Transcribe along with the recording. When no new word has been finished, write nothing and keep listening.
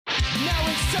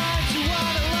it's time to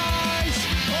analyze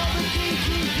all the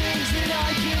geeky things that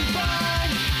I can find,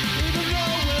 even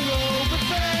though we're over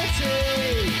 30.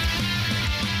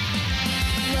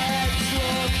 Let's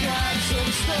look at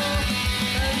some stuff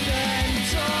and then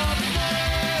talk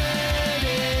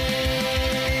nerdy.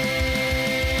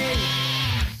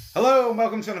 Hello and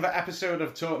welcome to another episode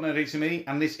of Talk Nerdy to Me,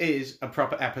 and this is a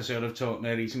proper episode of Talk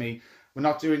Nerdy to Me. We're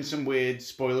not doing some weird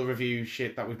spoiler review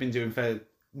shit that we've been doing for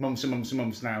months and months and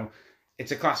months now.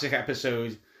 It's a classic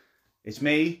episode. It's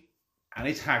me and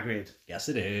it's Hagrid. Yes,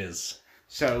 it is.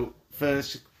 So,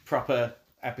 first proper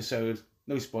episode,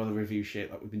 no spoiler review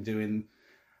shit that we've been doing.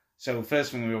 So,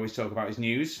 first thing we always talk about is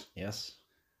news. Yes.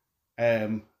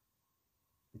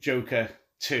 Joker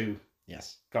 2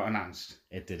 Yes. got announced.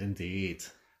 It did indeed.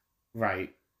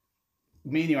 Right.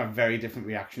 Me and you have very different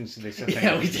reactions to this, I think.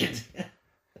 Yeah, we did.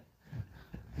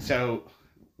 So,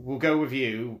 we'll go with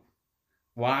you.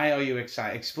 Why are you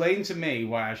excited? Explain to me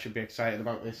why I should be excited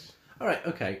about this. All right,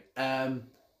 okay.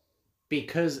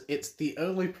 Because it's the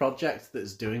only project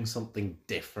that's doing something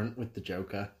different with the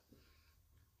Joker.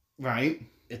 Right.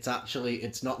 It's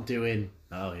not doing,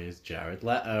 oh, here's Jared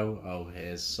Leto. Oh,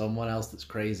 here's someone else that's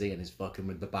crazy and is fucking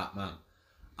with the Batman.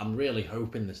 I'm really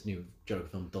hoping this new Joker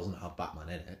film doesn't have Batman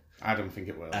in it. I don't think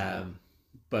it will.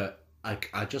 But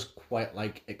I just quite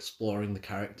like exploring the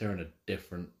character in a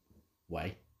different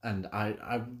way. And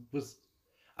I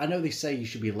know they say you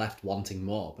should be left wanting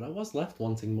more, but I was left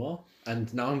wanting more.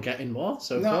 And now I'm getting more,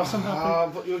 so of course I'm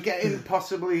happy. But we're getting a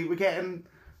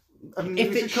If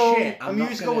it's musical, shit, I'm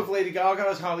not gonna- with Lady Gaga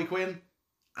as Harley Quinn.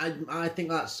 I think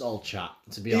that's all chat,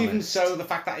 to be Even honest. so, the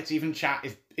fact that it's even chat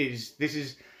is.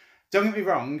 Don't get me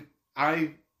wrong,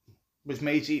 I was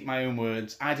made to eat my own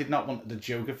words. I did not want the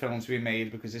Joker film to be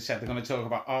made because they said they're going to talk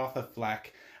about Arthur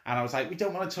Fleck. And I was like, we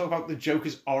don't want to talk about the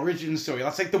Joker's origin story.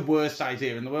 That's like the worst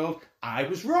idea in the world. I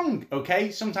was wrong, okay?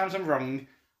 Sometimes I'm wrong.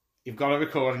 You've got a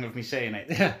recording of me saying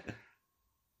it.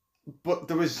 But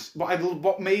there was...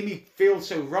 What made me feel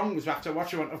so wrong was after I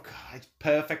watched it, I went, oh, God, it's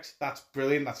perfect. That's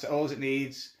brilliant. That's all it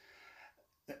needs.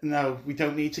 No, we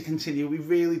don't need to continue. We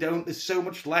really don't. There's so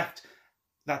much left.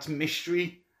 That's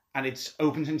mystery and it's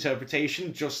open to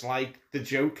interpretation, just like the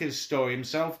Joker's story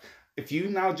himself. If you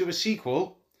now do a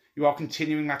sequel, you are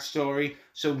continuing that story.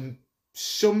 So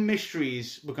some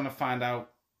mysteries we're going to find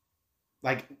out,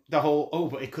 like the whole,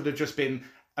 but it could have just been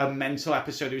a mental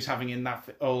episode he was having in that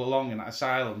all along in that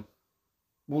asylum.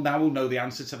 Well, now we'll know the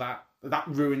answer to that. That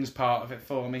ruins part of it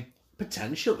for me.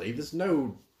 Potentially. There's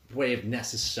no way of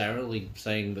necessarily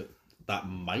saying that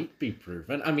might be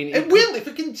proven. I mean, It will if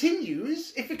it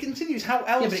continues. If it continues, how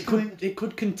else? Yeah, but it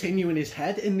could continue in his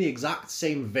head in the exact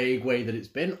same vague way that it's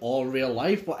been, or real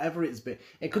life, whatever it's been.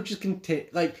 It could just continue.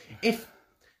 Like if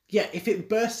it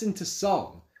bursts into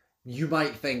song, you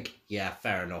might think, yeah,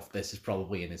 fair enough. This is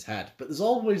probably in his head. But there's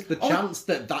always the chance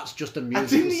that that's just a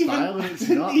musical style, and it's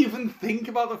not. I didn't even think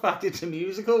about the fact it's a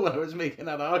musical when I was making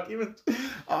that argument.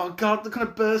 Oh God, they're gonna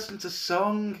burst into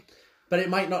song. But it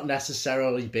might not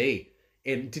necessarily be.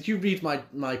 Did you read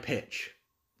my pitch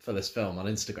for this film on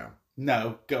Instagram?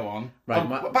 No, go on. Right.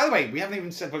 By the way, we haven't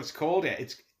even said what it's called yet.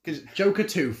 It's because Joker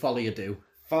 2, Folly Ado.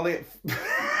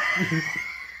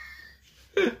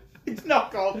 It's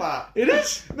not called that. It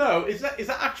is. No, is that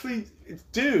actually? It's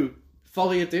do.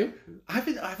 Folly Ado. I've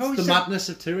It's always the said, madness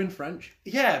of two in French.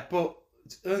 Yeah, but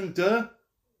it's un deux.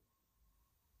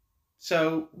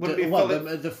 So would it be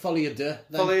the Folly Ado.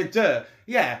 Folie à Deux.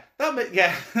 Yeah,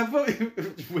 yeah. I thought it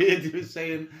was weird. You were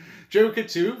saying Joker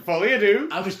 2, Folie à Deux.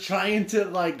 I was trying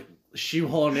to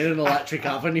shoehorn in an Electric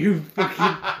Avenue.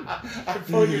 I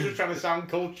thought you were just trying to sound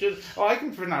cultured. Oh, I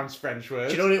can pronounce French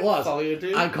words. Do you know what it was? Folie à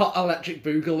Deux. I got Electric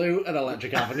Boogaloo and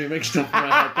Electric Avenue mixed up in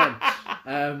my head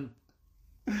then.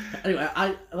 Anyway,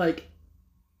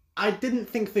 I didn't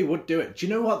think they would do it. Do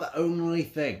you know what the only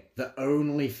thing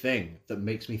that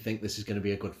makes me think this is going to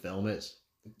be a good film is?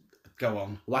 Go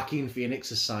on. Joaquin Phoenix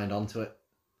has signed on to it.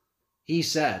 He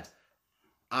said,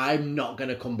 I'm not going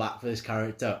to come back for this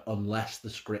character unless the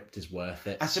script is worth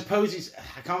it. I suppose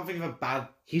I can't think of a bad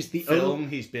film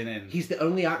he's been in. He's the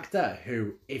only actor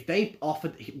who, if they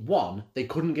offered one, they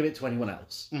couldn't give it to anyone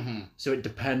else. Mm-hmm. So it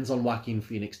depends on Joaquin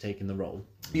Phoenix taking the role.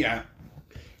 Yeah.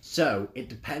 So it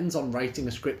depends on writing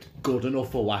a script good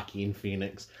enough for Joaquin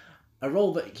Phoenix. A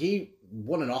role that he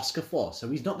won an Oscar for, so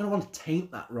he's not going to want to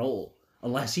taint that role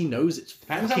unless he knows it's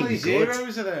Depends how fucking many good.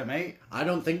 zeros are there, mate. I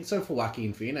don't think so for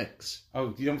Joaquin Phoenix.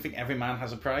 Oh, you don't think every man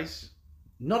has a price?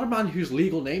 Not a man whose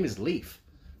legal name is Leaf.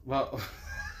 Well,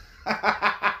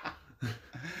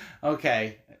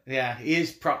 okay, yeah, he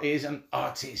is an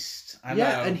artist. I know,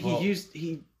 and but...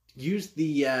 he used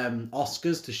the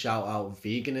Oscars to shout out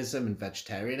veganism and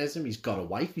vegetarianism. He's got a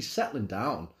wife. He's settling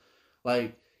down.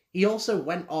 Like, he also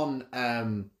went on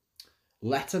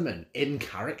Letterman in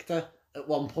character at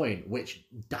one point, which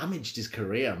damaged his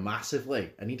career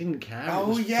massively, and he didn't care.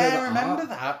 Oh yeah, I remember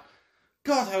that.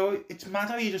 God, it's mad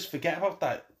how you just forget about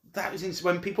that. That was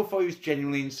when people thought he was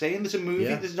genuinely insane. There's a movie,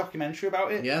 there's a documentary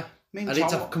about it. Yeah. Me And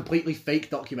it's a completely fake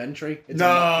documentary. It's No. a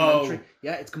documentary.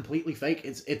 Yeah, it's completely fake.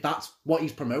 That's what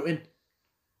he's promoting.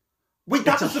 Wait,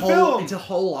 that was the whole, film. It's a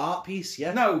whole art piece.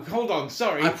 Yeah. No, hold on.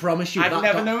 Sorry, I promise you. I've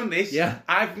never known this. Yeah.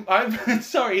 I'm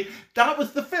sorry. That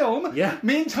was the film. Yeah.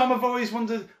 Me and Tom have always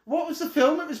wondered what was the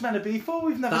film it was meant to be for.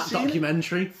 We've never That seen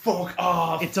documentary. it. Fuck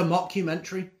off. It's a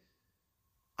mockumentary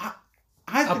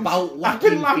I've about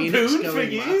been Joaquin Phoenix lampooned for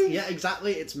going years. mad. Yeah,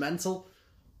 exactly. It's mental,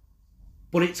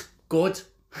 but it's good.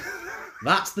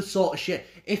 That's the sort of shit.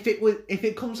 If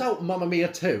it comes out Mamma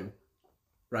Mia 2,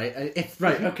 right? If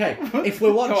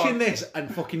we're watching this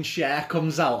and fucking Cher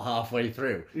comes out halfway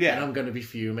through, then I'm gonna be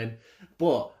fuming.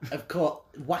 But of course,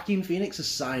 Joaquin Phoenix has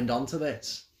signed on to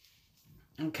this.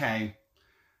 Okay.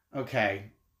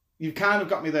 You kind of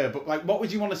got me there, but like, what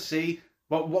would you want to see?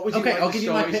 What would you like I'll the give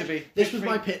you my story to pitch. be? This was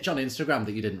my pitch on Instagram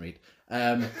that you didn't read.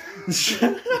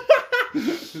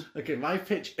 Okay, my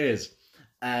pitch is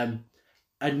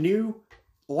a new,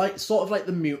 like, sort of like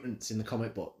the mutants in the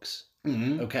comic books.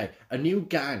 Mm-hmm. Okay, a new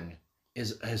gang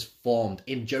has formed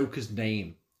in Joker's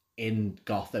name in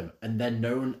Gotham, and they're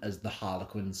known as the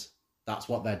Harlequins. That's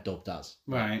what they're dubbed as.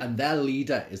 Right. And their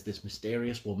leader is this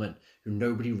mysterious woman who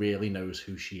nobody really knows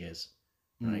who she is.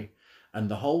 Right. And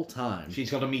the whole time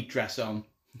She's got a meat dress on.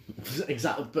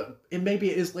 exactly, but maybe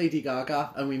it is Lady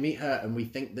Gaga, and we meet her and we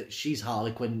think that she's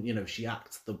Harley Quinn. She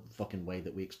acts the fucking way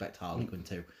that we expect Harley Quinn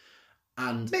to.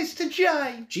 And Mr.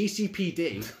 J.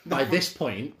 GCPD, by this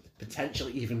point,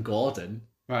 potentially even Gordon,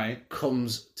 Right.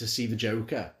 comes to see the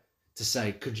Joker to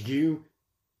say, could you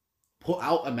put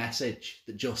out a message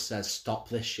that just says, stop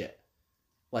this shit?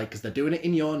 Like, because they're doing it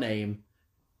in your name.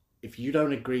 If you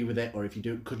don't agree with it, or if you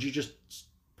do, could you just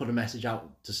put a message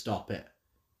out to stop it?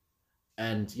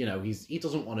 And, he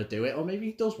doesn't want to do it, or maybe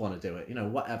he does want to do it,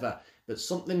 whatever. But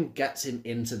something gets him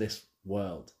into this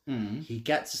world. Mm. He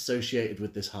gets associated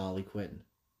with this Harley Quinn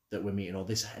that we're meeting, or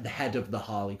the head of the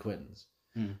Harley Quinns.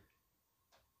 Mm.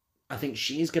 I think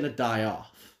she's going to die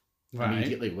off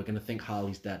immediately. We're going to think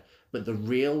Harley's dead. But the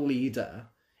real leader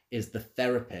is the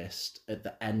therapist at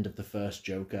the end of the first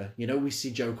Joker. We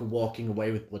see Joker walking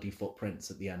away with bloody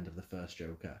footprints at the end of the first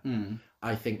Joker. Mm.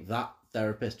 I think that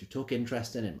therapist who took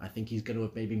interest in him, I think he's going to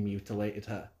have maybe mutilated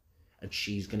her. And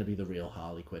she's going to be the real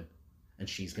Harley Quinn. And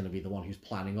she's going to be the one who's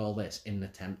planning all this in an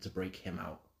attempt to break him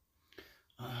out.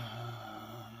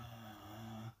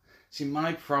 See,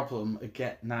 my problem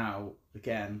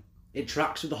again... It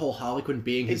tracks with the whole Harley Quinn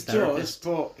being his It therapist.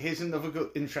 does, but here's another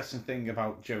good, interesting thing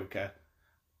about Joker.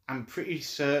 I'm pretty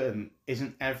certain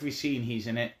isn't every scene he's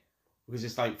in it, because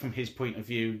it's like from his point of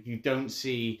view, you don't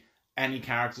see any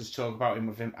characters talk about him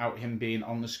without him being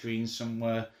on the screen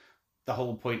somewhere. The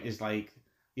whole point is like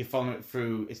you're following it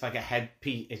through. It's like a head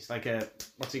piece. It's like a,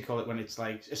 what's he call it when it's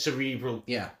like a cerebral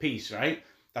piece, right?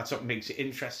 That's what makes it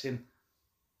interesting.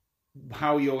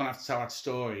 How you're gonna have to tell that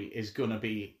story is gonna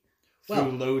be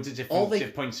through loads of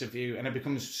different points of view, and it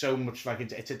becomes so much like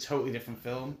it's a totally different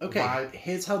film. Okay,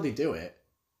 here's how they do it.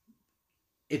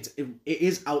 It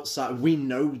is outside. We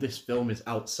know this film is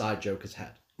outside Joker's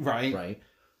head. Right.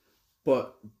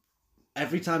 But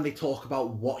every time they talk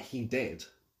about what he did,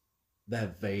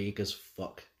 they're vague as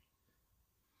fuck.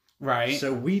 Right.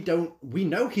 So we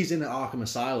know he's in Arkham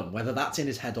Asylum, whether that's in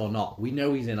his head or not. We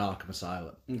know he's in Arkham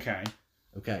Asylum. Okay.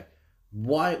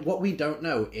 What we don't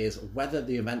know is whether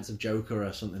the events of Joker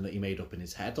are something that he made up in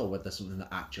his head or whether something that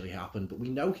actually happened. But we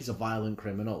know he's a violent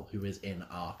criminal who is in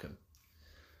Arkham.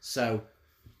 So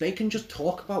they can just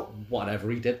talk about whatever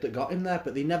he did that got him there,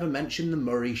 but they never mention the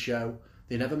Murray Show.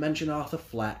 They never mention Arthur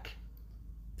Fleck.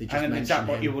 They just and mention is that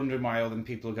what him. you're wondering why all them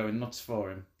people are going nuts for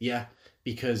him? Yeah,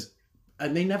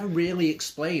 and they never really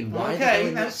explain why.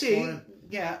 Okay, now see,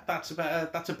 yeah, that's a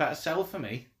better sell for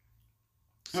me.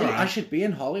 See, I should be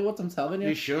in Hollywood, I'm telling you.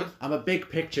 You should. I'm a big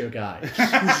picture guy.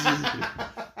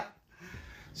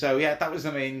 So yeah, that was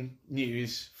the main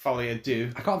news. Follow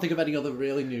do. I can't think of any other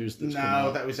really news that's come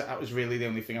out. that was really the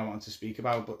only thing I wanted to speak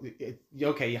about. But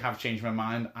okay, you have changed my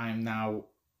mind. I'm now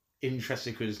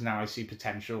interested because now I see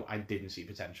potential. I didn't see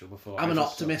potential before. I'm an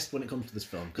optimist when it comes to this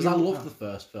film because I loved the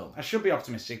first film. I should be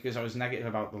optimistic because I was negative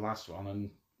about the last one, and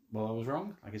well, I was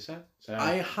wrong, like I said. So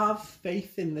I have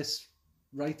faith in this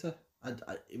writer.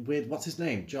 With what's his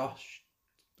name, Josh?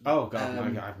 Oh God, no,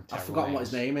 I haven't. I've forgotten what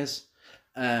his name is.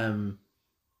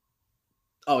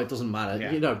 Oh, it doesn't matter.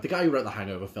 Yeah. You know, the guy who wrote the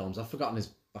Hangover films, I've forgotten his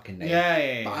fucking name.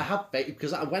 Yeah. But I have faith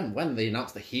because when they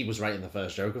announced that he was writing the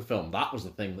first Joker film, that was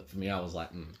the thing that for me I was like,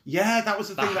 Yeah, that was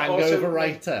the the thing. Hangover that also,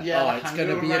 writer. Yeah, oh, the it's going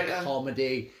to Hangover be writer. a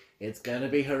comedy. It's going to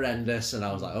be horrendous. And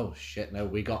I was like, oh shit, no,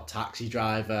 we got Taxi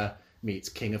Driver meets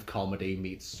King of Comedy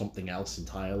meets something else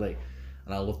entirely.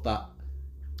 And I loved that.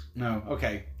 No,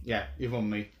 okay, yeah, you've won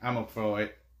me. I'm up for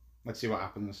it. Let's see what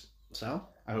happens. So?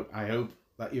 I hope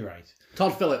that you're right.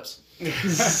 Todd Phillips.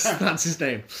 That's his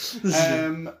name.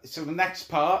 So the next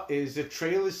part is the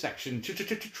trailers section.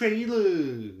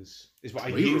 Trailers is what I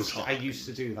used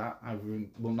to do that. I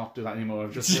will not do that anymore.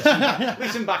 I've just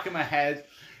listened back in my head.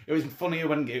 It was funnier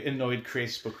when it annoyed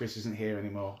Chris, but Chris isn't here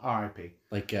anymore. R.I.P.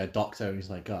 Like Doctor, he's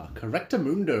like,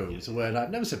 correctamundo is a word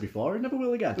I've never said before and never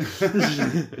will again.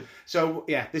 So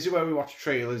yeah, this is where we watch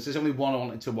trailers. There's only one I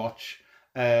wanted to watch.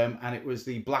 And it was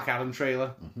the Black Adam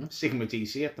trailer. Sticking with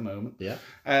DC at the moment.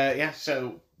 Yeah.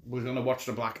 So we're going to watch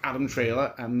the Black Adam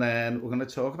trailer and then we're going to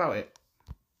talk about it.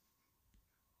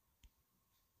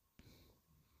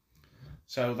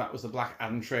 So that was the Black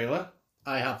Adam trailer.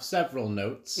 I have several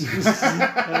notes.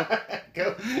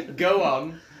 Go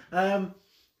on.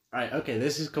 Right, okay,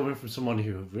 this is coming from someone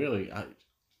who really...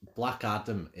 Black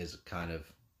Adam is kind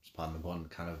of, pardon the pun,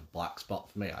 kind of black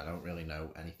spot for me. I don't really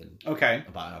know anything Okay.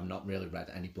 about it. I've not really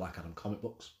read any Black Adam comic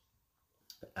books.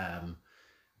 Have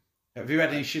you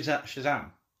read any Shazam?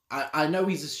 I know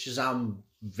he's a Shazam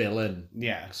villain.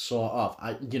 Yeah. Sort of.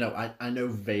 I know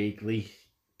vaguely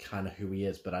kind of who he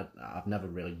is, but I've never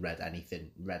really read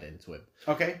into him.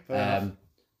 Okay. Fair enough.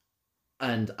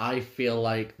 And I feel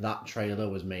like that trailer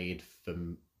was made for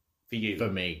you. For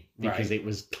me. Because Right. it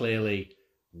was clearly,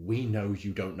 we know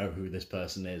you don't know who this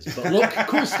person is. But look,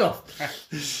 cool stuff.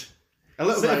 A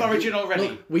little bit of origin already.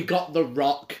 Look, we got The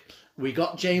Rock. We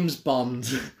got James Bond.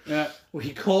 Yeah.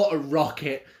 We caught a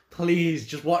rocket. Please,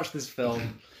 just watch this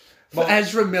film. Well-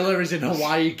 Ezra Miller is in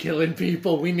Hawaii killing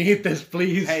people. We need this,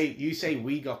 please. Hey, you say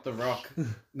we got The Rock.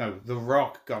 No, The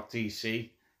Rock got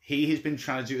DC. He has been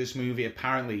trying to do this movie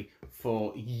apparently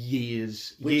for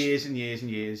years. Years and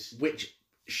years. Which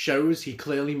shows he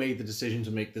clearly made the decision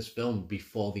to make this film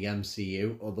before the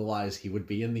MCU. Otherwise, he would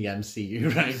be in the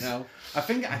MCU right now. I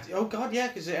think, oh God, yeah,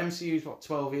 because the MCU is,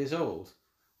 12 years old?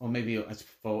 Or maybe it's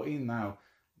 14 now.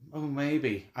 Oh,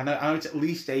 maybe. I know it's at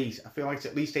least 8. I feel like it's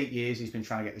at least 8 years he's been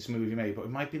trying to get this movie made, but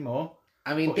it might be more.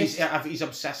 I mean, But he's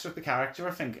obsessed with the character,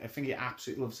 I think. I think he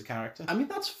absolutely loves the character. I mean,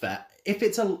 that's fair. If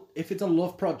it's a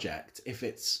love project, if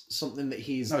it's something that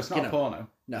he's... No, it's not a porno.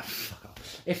 No, fuck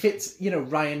off. If it's,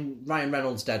 Ryan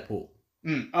Reynolds' Deadpool,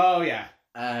 Oh, yeah.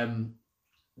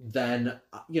 then,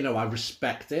 I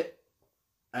respect it.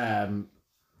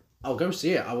 I'll go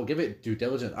see it. I will give it due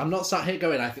diligence. I'm not sat here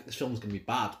going, I think this film's going to be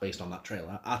bad based on that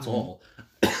trailer at all.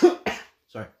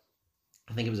 Sorry.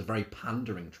 I think it was a very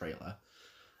pandering trailer.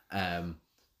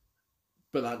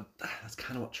 But that's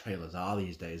kind of what trailers are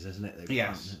these days, isn't it?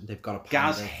 They've got a pander.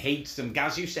 Gaz hates them.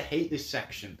 Gaz used to hate this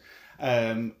section.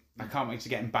 I can't wait to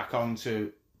get him back on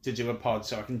to do a pod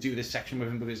so I can do this section with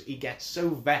him because he gets so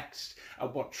vexed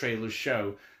at what trailers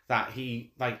show that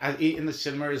he, in the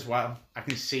cinema as well, I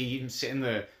can see him sitting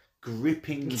there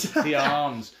gripping the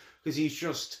arms because he's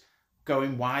just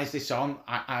going, why is this on?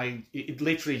 It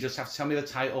literally just have to tell me the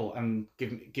title and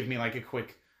give me like a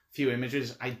quick few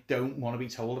images. I don't want to be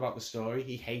told about the story.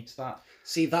 He hates that.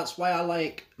 See, that's why I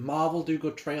like Marvel do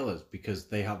good trailers because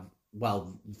they have,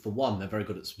 well, for one, they're very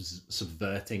good at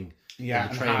subverting the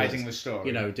and trailers. hiding the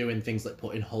story. Doing things like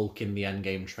putting Hulk in the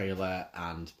Endgame trailer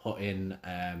and putting,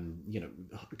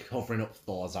 covering up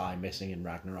Thor's eye missing in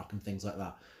Ragnarok and things like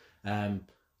that.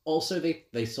 Also,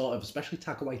 they sort of, especially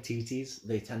Taika Waititi's,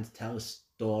 they tend to tell a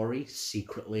story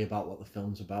secretly about what the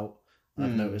film's about.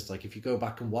 I've noticed, if you go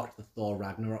back and watch the Thor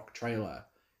Ragnarok trailer,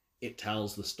 it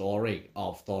tells the story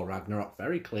of Thor Ragnarok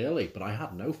very clearly, but I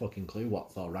had no fucking clue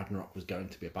what Thor Ragnarok was going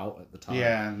to be about at the time.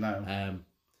 Yeah, no.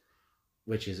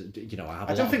 Which is,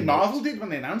 I don't think Marvel did when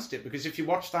they announced it, because if you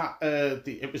watch that,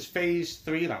 it was Phase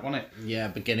 3, that, wasn't it? Yeah,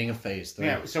 beginning of Phase 3.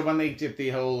 Yeah, so when they did the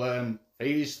whole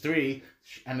Phase 3,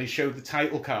 and they showed the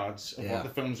title cards of what the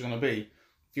film's going to be,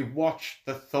 if you watch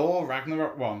the Thor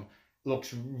Ragnarok one, it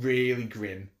looks really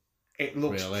grim. It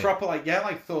looks proper like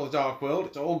Thor: The Dark World.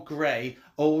 It's all grey,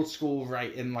 old school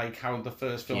writing, like how the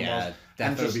first film was. Yeah,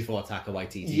 definitely before Taika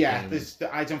Waititi. Yeah,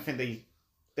 I don't think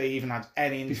they even had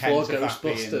any intent before of that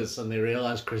being... Ghostbusters, and they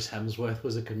realised Chris Hemsworth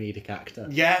was a comedic actor.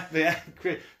 Yeah,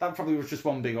 that probably was just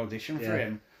one big audition for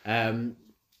him.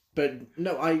 But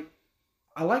no,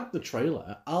 I like the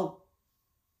trailer. I'll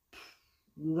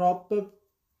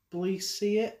probably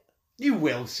see it. You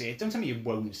will see it. Don't tell me you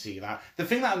won't see that. The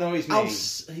thing that annoys me...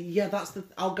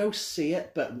 I'll go see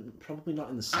it, but probably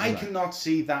not in the cinema. I cannot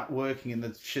see that working in the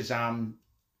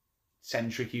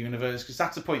Shazam-centric universe, because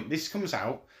that's the point. This comes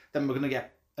out, then we're going to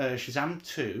get Shazam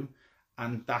 2,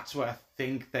 and that's where I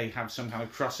think they have some kind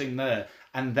of crossing there.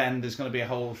 And then there's going to be a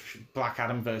whole Black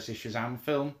Adam versus Shazam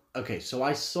film. Okay, so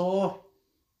I saw...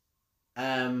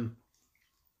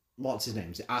 what's his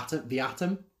name? Is it Atom? The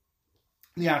Atom?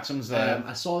 The Atom's there.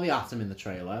 I saw the Atom in the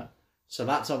trailer. So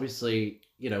that's obviously,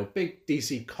 big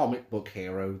DC comic book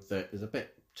hero that is a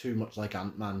bit too much like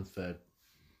Ant-Man for...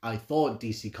 I thought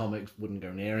DC Comics wouldn't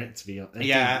go near it, to be honest.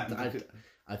 Yeah.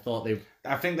 I thought they...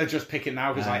 I think they're just picking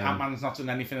now because Ant-Man's not done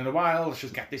anything in a while. Let's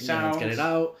just get this out. Let's get it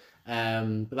out.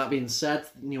 But that being said,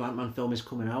 the new Ant-Man film is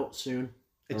coming out soon.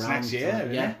 It's next year,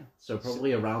 isn't it? So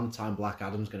probably around the time Black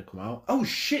Adam's going to come out. Oh,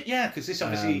 shit, yeah, because this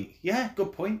obviously...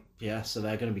 good point. Yeah, so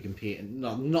they're going to be competing.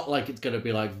 Not like it's going to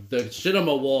be like the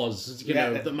Cinema Wars, you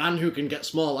know, the man who can get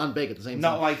small and big at the same time.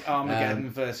 Not like Armageddon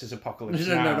versus Apocalypse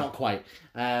No, Now. not quite.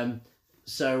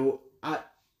 So I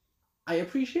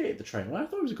appreciated the trailer. I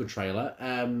thought it was a good trailer.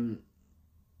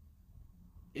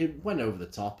 It went over the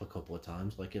top a couple of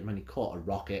times. Like, when he caught a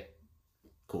rocket,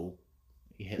 cool.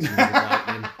 He hit something with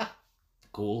lightning,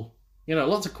 cool.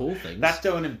 Lots of cool things. That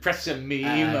don't impress me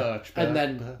much. And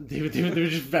then they were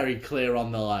just very clear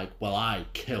on the well, I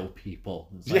kill people.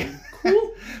 It's like,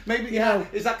 cool. Maybe,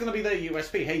 is that going to be their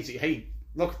USP? Hey,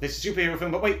 look, this is a superhero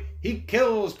film, but wait, he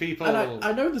kills people. And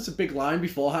I know there's a big line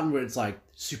beforehand where it's like,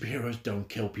 superheroes don't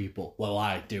kill people. Well,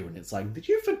 I do. And it's like, did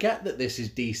you forget that this is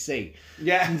DC?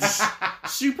 Yeah.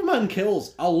 Superman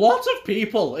kills a lot of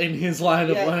people in his line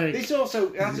of work. This also,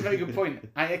 that's a very good point.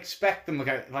 I expect them,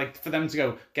 for them to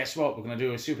go, guess what, we're going to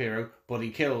do a superhero, but he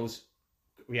kills.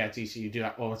 Yeah, DC, you do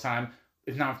that all the time.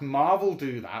 If Marvel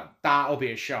do that, that'll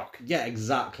be a shock. Yeah,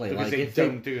 exactly. Because if they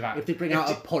don't do that. If they bring out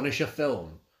a Punisher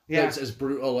film, that's as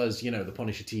brutal as, the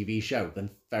Punisher TV show, then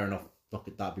fair enough, fuck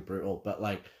it, that'd be brutal. But,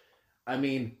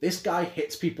 this guy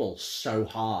hits people so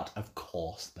hard, of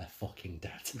course they're fucking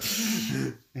dead.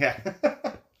 Yeah.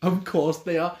 Of course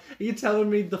they are. Are you telling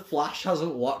me The Flash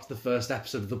hasn't watched the first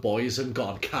episode of The Boys and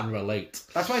God can relate?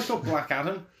 That's why it's called Black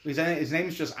Adam. His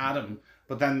name's just Adam,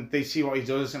 but then they see what he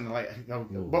does and they're like,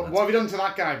 what have you done to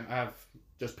that guy? I've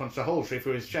just punched a hole straight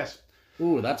through his chest.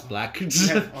 Ooh, that's black.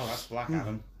 Yeah. Oh, that's Black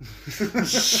Adam.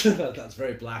 That's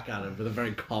very Black Adam, with a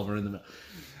very comma in the middle.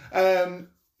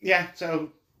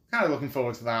 So kind of looking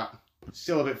forward to that.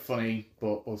 Still a bit funny,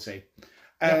 but we'll see.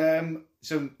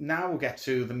 So now we'll get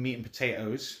to the meat and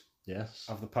potatoes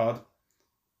of the pod.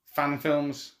 Fan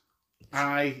films.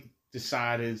 I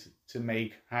decided to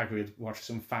make Hagrid watch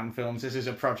some fan films. This is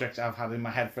a project I've had in my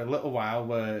head for a little while,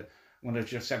 where I'm going to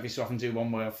just every so often do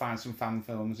one where I'll find some fan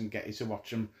films and get you to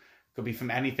watch them. Could be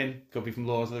from anything. Could be from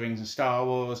Lord of the Rings and Star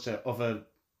Wars to other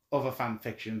fan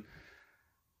fiction.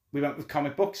 We went with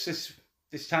comic books this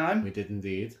time. We did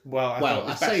indeed. Well,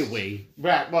 I say we.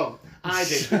 Right, well, I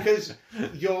did, because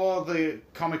you're the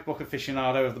comic book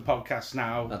aficionado of the podcast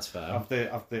now. That's fair. Of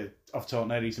Talk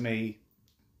Nerdy to me,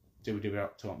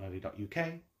 www.talknerdy.uk.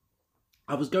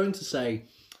 I was going to say,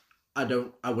 I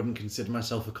wouldn't consider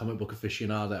myself a comic book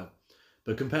aficionado.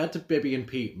 But compared to Bibby and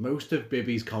Pete, most of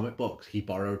Bibby's comic books he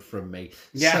borrowed from me.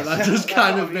 Yes. So that does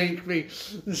kind of make me...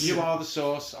 You are the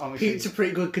source, honestly. Pete's a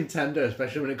pretty good contender,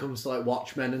 especially when it comes to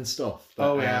Watchmen and stuff.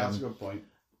 But, that's a good point.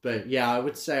 But yeah, I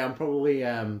would say I'm probably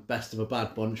best of a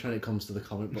bad bunch when it comes to the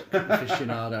comic book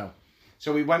aficionado.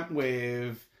 So we went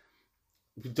with...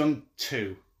 We've done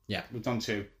two. Yeah. We've done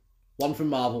two. One from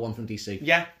Marvel, one from DC.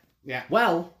 Yeah.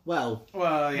 Well, yeah.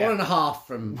 1.5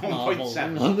 from Marvel.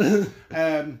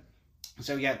 1.7.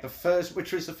 So yeah,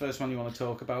 which was the first one you want to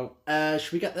talk about?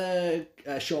 Should we get the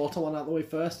shorter one out of the way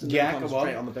first? And then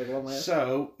concentrate on the big one later?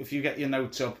 So, if you get your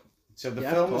notes up. So the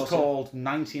film was called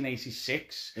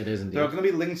 1986. It is indeed. There are going to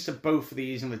be links to both of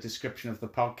these in the description of the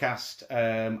podcast.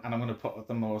 And I'm going to put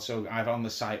them also either on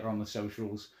the site or on the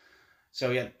socials.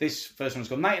 So yeah, this first one's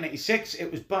called 1986.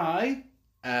 It was by...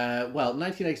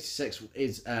 1986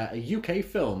 is a UK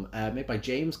film made by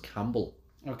James Campbell.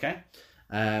 Okay.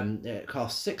 It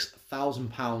cost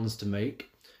 £6,000 to make,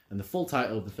 and the full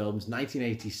title of the film is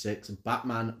 1986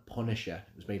 Batman Punisher.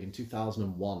 It was made in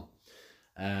 2001.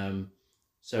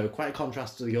 So quite a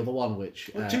contrast to the other one, which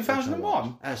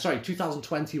 2001.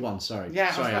 2021. Sorry,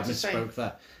 yeah, sorry, I misspoke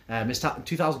there.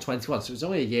 2021. So it was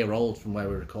only a year old from where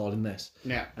we're recording this.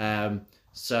 Yeah.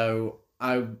 So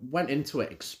I went into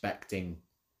it expecting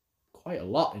quite a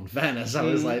lot. In fairness, I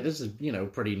was like, this is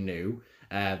pretty new.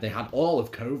 They had all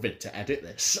of COVID to edit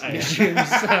this, I assume,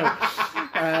 so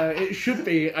it should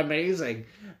be amazing.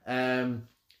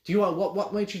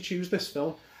 What made you choose this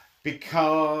film?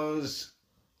 Because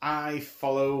I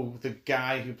follow the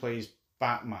guy who plays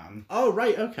Batman Oh,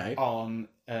 right, okay. on,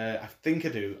 I think I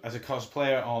do, as a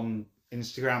cosplayer on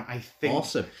Instagram. I think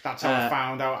Awesome. that's how I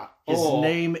found out. His Or-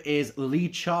 name is Lee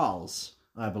Charles,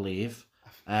 I believe.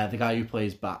 The guy who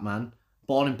plays Batman.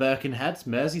 Born in Birkenhead,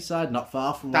 Merseyside, not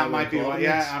far from where That might be we're right. recording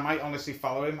Yeah, this. I might honestly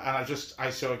follow him, and I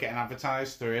saw it getting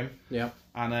advertised through him, Yeah.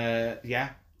 and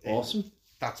Awesome.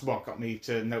 that's what got me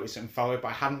to notice it and follow it. But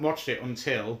I hadn't watched it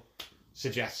until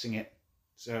suggesting it,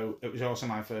 so it was also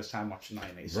my first time watching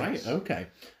 1986. Right, okay.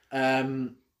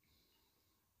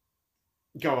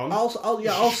 Go on.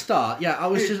 I'll start. Yeah, I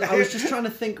was just trying to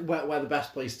think where the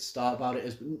best place to start about it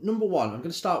is. Number one, I'm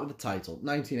going to start with the title,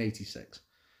 1986.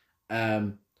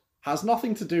 Has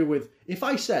nothing to do with. If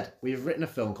I said we've written a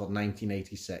film called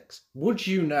 1986, would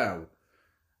you know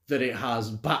that it has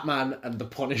Batman and the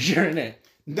Punisher in it?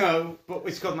 No, but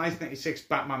it's called 1986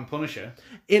 Batman Punisher,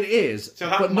 It is, so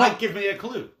that but might not. give me a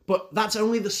clue. But that's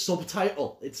only the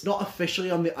subtitle. It's not officially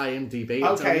on the IMDb.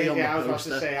 It's Okay, only on yeah, I the was about to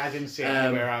poster. say I didn't see it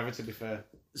anywhere either. To be fair,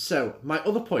 So, my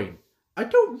other point, I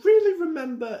don't really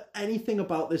remember anything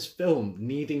about this film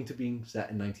needing to be set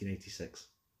in 1986.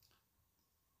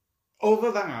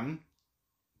 other than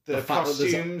the fact that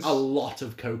costumes, there's a lot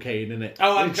of cocaine in it.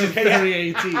 Oh, and which is cocaine.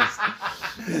 very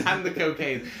 80s. and the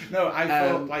cocaine. No, I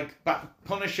thought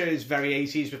Punisher is very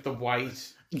 80s with the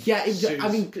white. Yeah, suits.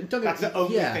 I mean, don't That's the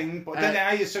only yeah. thing. But then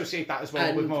I associate that as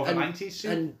well with more of a 90s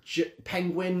suit. And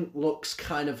Penguin looks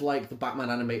kind of like the Batman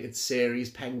animated series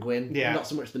Penguin. Yeah. Not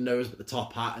so much the nose, but the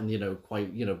top hat and,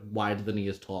 quite, wider than he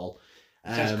is tall.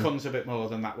 Says cunts a bit more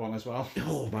than that one as well.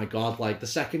 Oh my god, the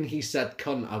second he said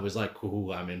cunt, I was like,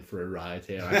 ooh, I'm in for a ride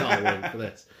here. I can't wait for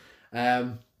this.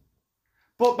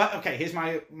 But okay, here's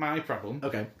my problem.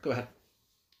 Okay, go ahead.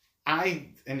 I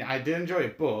did enjoy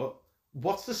it, but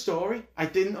what's the story? I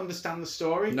didn't understand the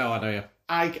story. No, I know you.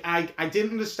 I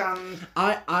didn't understand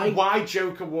I why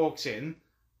Joker walks in,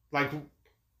 like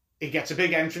he gets a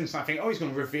big entrance and I think, oh, he's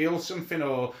going to reveal something,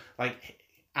 or like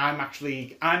I'm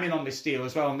in on this deal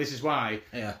as well, and this is why.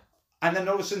 Yeah. And then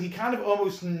all of a sudden he kind of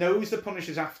almost knows the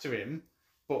Punisher's after him,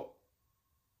 but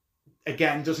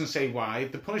again doesn't say why.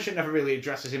 The Punisher never really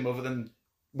addresses him other than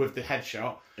with the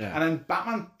headshot. Yeah. And then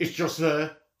Batman is just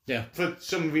there. Yeah. For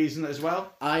some reason as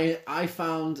well. I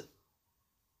found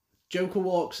Joker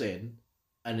walks in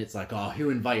and it's like, oh, who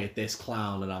invited this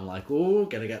clown? And I'm like, oh,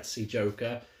 gonna get to see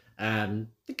Joker. The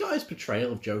guy's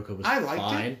portrayal of Joker was I liked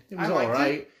fine. it. It was I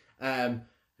liked alright.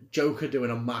 Joker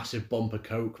doing a massive bump of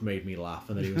coke made me laugh,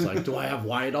 and then he was like, do I have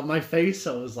white on my face?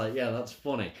 I was like, yeah, that's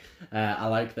funny. I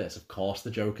like this. Of course the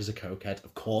Joker's a cokehead.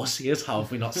 Of course he is. How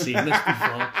have we not seen this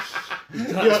before?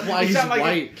 That's why he's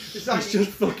white. He's just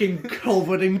fucking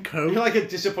covered in coke. You're like a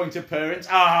disappointed parent.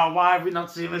 Oh, why have we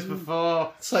not seen this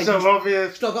before? It's like so he's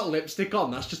obvious. Still got lipstick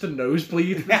on. That's just a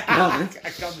nosebleed. I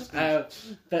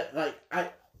can't But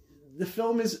the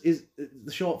film is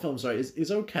the short film. Sorry, is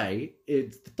okay.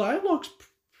 The dialogue's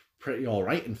pretty all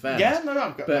right. In fairness, Yeah, no,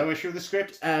 I've got no issue with the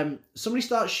script. somebody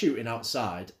starts shooting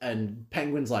outside, and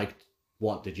Penguin's like,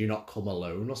 "What? Did you not come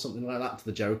alone?" or something like that to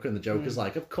the Joker, and the Joker's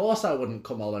like, "Of course I wouldn't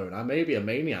come alone. I may be a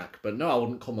maniac, but no, I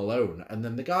wouldn't come alone." And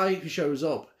then the guy who shows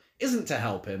up isn't to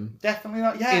help him. Definitely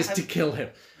not. Yeah, Is to kill him.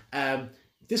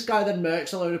 This guy then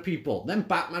murks a load of people. Then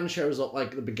Batman shows up like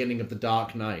at the beginning of The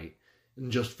Dark Knight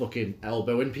and just fucking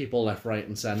elbowing people left, right,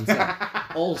 and centre.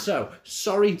 Also,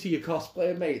 sorry to your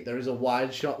cosplayer mate, there is a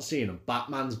wide shot scene and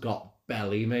Batman's got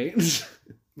belly, mate.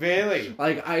 Really?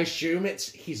 Like, I assume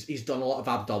he's done a lot of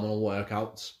abdominal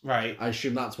workouts. Right. I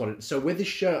assume that's what it. So with his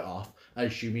shirt off, I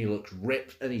assume he looks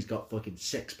ripped and he's got fucking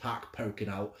 6-pack poking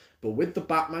out. But with the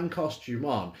Batman costume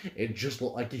on, it just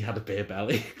looked like he had a beer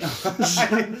belly. So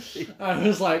I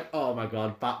was like, oh my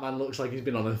god, Batman looks like he's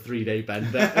been on a 3-day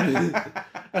bender.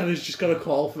 And he's just got a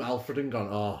call from Alfred and gone,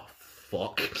 oh,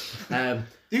 fuck.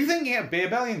 Do you think he had beer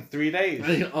belly in 3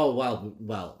 days? Oh, well,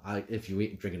 if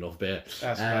you drink enough beer.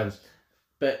 That's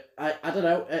But I don't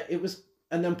know, it was...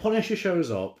 And then Punisher shows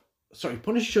up. Sorry,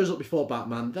 Punisher shows up before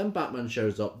Batman, then Batman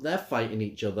shows up, they're fighting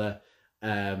each other.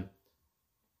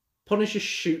 Punisher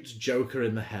shoots Joker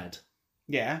in the head.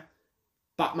 Yeah.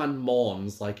 Batman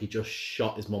mourns like he just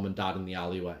shot his mum and dad in the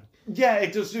alleyway. Yeah,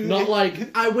 it does. Not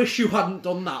like, I wish you hadn't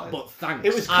done that, but thanks.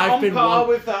 It was on par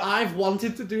with that. I've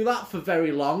wanted to do that for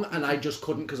very long, and I just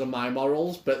couldn't because of my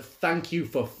morals, but thank you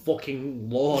for fucking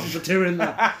Lord for doing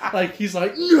that. Like, he's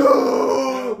like,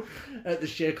 no! At the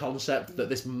sheer concept that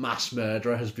this mass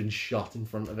murderer has been shot in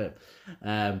front of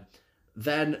him.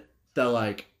 Then they're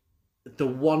like, the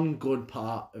one good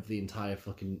part of the entire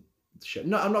fucking show.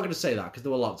 No, I'm not going to say that because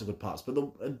there were lots of good parts, but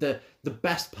the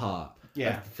best part of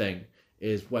the thing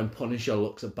is when Punisher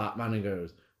looks at Batman and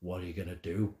goes, what are you gonna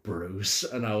do, Bruce?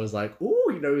 And I was like,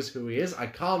 oh, he knows who he is. I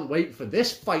can't wait for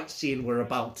this fight scene we're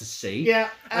about to see. Yeah.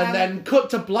 And then cut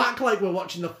to black like we're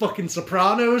watching the fucking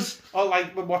Sopranos. Or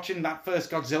like we're watching that first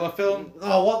Godzilla film.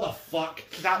 Oh, what the fuck?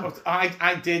 That was,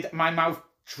 I did, my mouth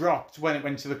dropped when it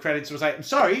went to the credits. I was like, I'm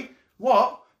sorry,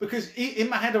 what? Because in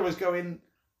my head I was going,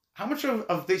 how much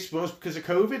of this was because of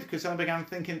COVID? Because then I began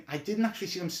thinking, I didn't actually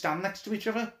see them stand next to each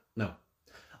other. No.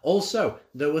 Also,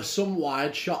 there were some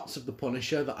wide shots of the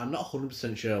Punisher that I'm not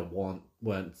 100% sure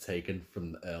weren't taken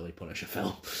from the early Punisher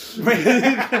film.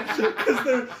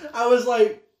 Because I was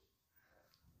like,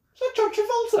 is that John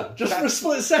Travolta? Just for a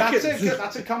split second.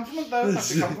 That's a compliment though.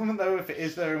 That's a compliment though if it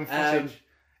is their own footage.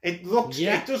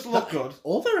 It does look good.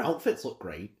 All their outfits look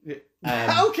great.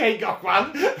 Okay,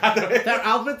 Gokwan. Their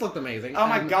outfits looked amazing. Oh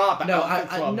my god!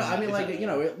 I mean, like, you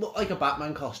know, it looked like a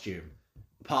Batman costume.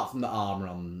 Apart from the armor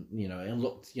on, you know, it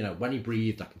looked, you know, when he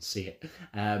breathed, I could see it.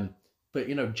 But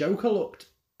you know, Joker looked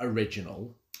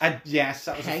original. Yes,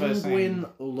 that was the first thing Penguin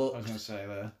looked. I was going to say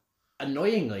there.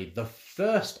 Annoyingly, the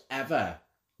first ever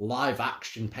live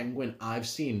action Penguin I've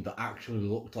seen that actually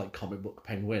looked like comic book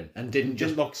Penguin and didn't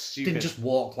just look stupid. Didn't just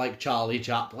walk like Charlie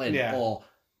Chaplin or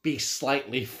be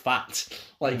slightly fat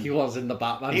like he was in the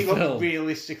Batman film. He looked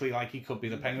realistically like he could be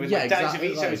the Penguin. Yeah, Danny exactly,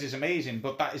 DeVito's is amazing,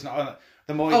 but that is not.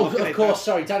 The more you look at of course,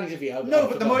 sorry, Danny DeVito. No,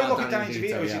 but the more you look at Danny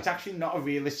DeVito, it's actually not a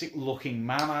realistic looking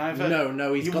man either.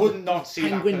 No, you would not see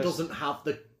Penguin that doesn't have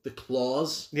the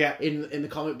claws. Yeah. In the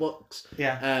comic books.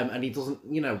 Yeah. And he doesn't,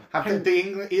 you know. I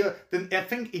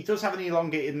think he does have an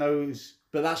elongated nose.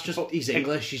 But that's just he's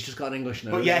English. He's just got an English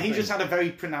nose. But yeah, he just had a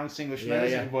very pronounced English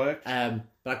nose. It worked. But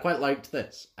I quite liked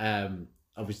this.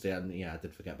 Obviously, I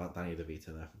did forget about Danny DeVito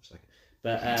there for a second.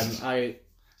 But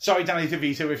Sorry, Danny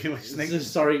DeVito, if you're listening.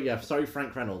 Sorry,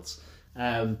 Frank Reynolds.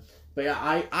 But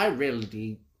yeah, I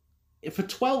really, for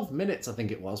 12 minutes, I think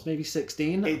it was, maybe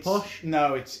 16 at push.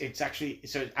 No, it's actually,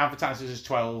 so it advertises as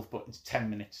 12, but it's 10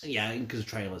 minutes. Yeah, because of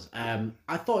trailers.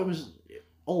 I thought it was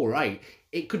all right.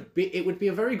 It would be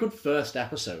a very good first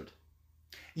episode.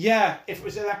 Yeah, if it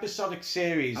was an episodic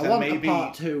series, I then want maybe a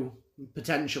part 2,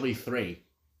 potentially 3.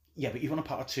 Yeah, but you want a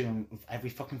part 2 of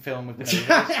every fucking film with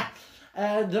the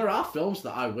there are films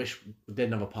that I wish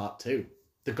didn't have a part 2.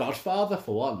 The Godfather,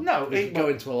 for one. No, we could go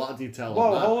into a lot of detail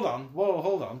Whoa, on that.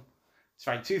 hold on. It's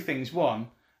right, 2 things. One,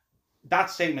 that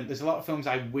statement, there's a lot of films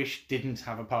I wish didn't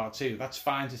have a part 2. That's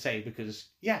fine to say because,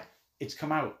 yeah, it's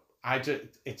come out. I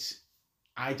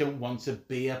don't want to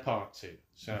be a part 2.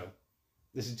 So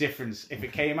there's a difference. If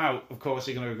it came out, of course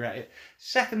you're going to regret it.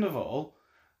 Second of all,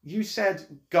 you said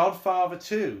Godfather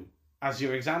 2 as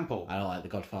your example. I don't like The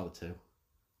Godfather 2.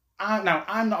 Now,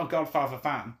 I'm not a Godfather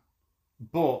fan,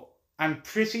 but I'm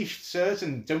pretty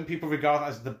certain, don't people regard that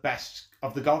as the best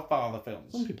of the Godfather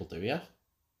films? Some people do, yeah.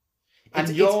 And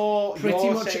you're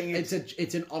saying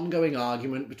it's an ongoing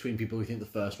argument between people who think the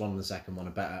first one and the second one are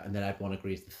better, and then everyone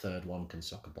agrees the third one can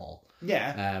suck a ball.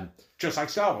 Yeah. Just like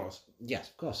Star Wars. Yes,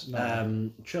 of course. No.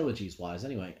 Trilogies wise,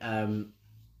 anyway.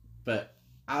 But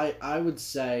I would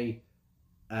say.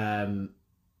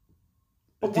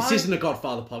 This isn't a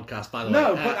Godfather podcast, by the way.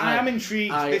 No, but I am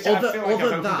intrigued. Other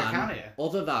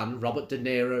than Robert De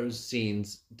Niro's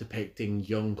scenes depicting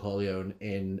young Corleone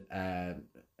in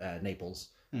Naples.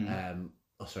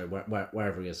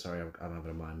 Wherever he is. Sorry, I'm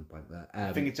having a mind blank there.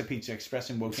 I think it's a Pizza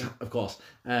Express in Woking. Of course.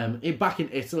 Back in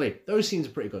Italy, those scenes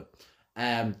are pretty good.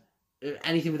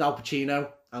 Anything with Al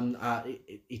Pacino,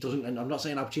 he doesn't. And I'm not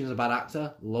saying Al Pacino's a bad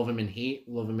actor. Love him in Heat.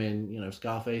 Love him in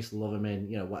Scarface. Love him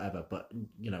in whatever. But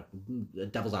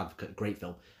Devil's Advocate, great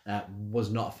film. Was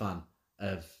not a fan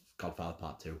of Godfather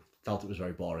Part 2. Felt it was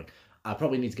very boring. I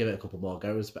probably need to give it a couple more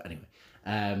goes. But anyway,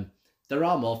 there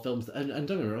are more films, and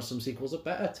don't get me wrong, some sequels are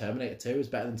better. Terminator 2 is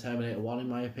better than Terminator 1 in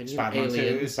my opinion. Spider-Man 2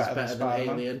 is better than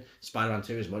Spider-Man. Alien. Spider-Man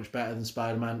 2 is much better than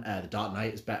Spider-Man. The Dark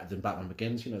Knight is better than Batman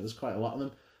Begins. There's quite a lot of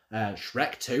them.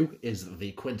 Shrek 2 is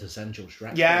the quintessential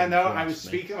Shrek. Yeah, no, I was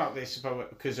speaking about this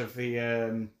because of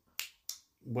the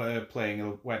we're playing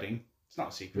a wedding. It's not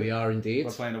a secret. We are indeed.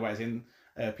 We're playing a wedding.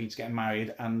 Pete's getting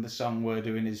married, and the song we're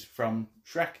doing is from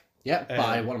Shrek. Yeah,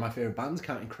 by one of my favourite bands,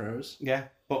 Counting Crows. Yeah,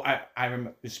 but I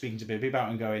remember speaking to Bibby about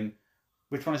it and going,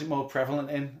 which one is it more prevalent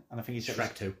in? And I think he said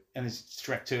Shrek 2. And it's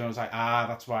Shrek 2, and I was like,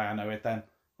 that's why I know it then.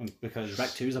 Because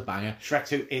Shrek 2 is a banger. Shrek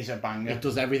 2 is a banger. It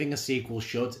does everything a sequel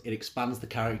should. It expands the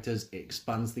characters, it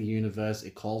expands the universe,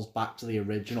 it calls back to the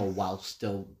original while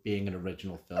still being an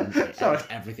original film. It's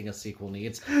everything a sequel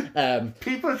needs.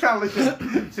 People are trying to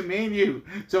listen to me and you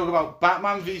talk about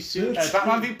Batman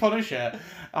v Punisher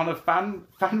on a fan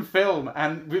film,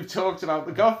 and we've talked about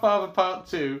The Godfather Part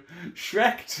 2,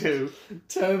 Shrek 2,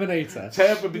 Terminator.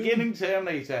 Beginning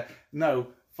Terminator. No,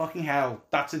 fucking hell,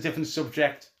 that's a different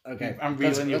subject. Okay, I'm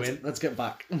reeling you in. Let's get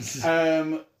back.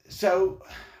 So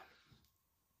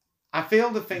I feel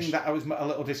the thing that I was a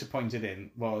little disappointed in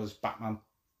was Batman.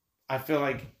 I feel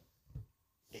like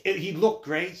he looked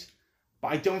great, but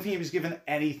I don't think he was given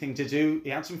anything to do.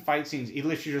 He had some fight scenes. He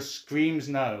literally just screams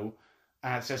no,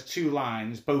 and it says 2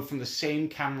 lines, both from the same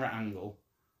camera angle.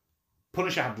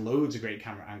 Punisher had loads of great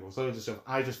camera angles, loads of stuff.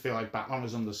 I just feel like Batman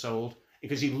was undersold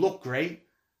because he looked great.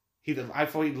 I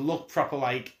thought he looked proper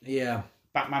like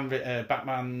Batman.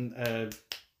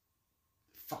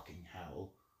 Fucking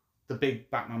hell, the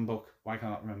big Batman book. Why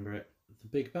can't I remember it? The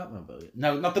big Batman book.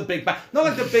 No, not the big not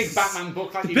like the big Batman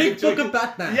book. Like The you big give to book a of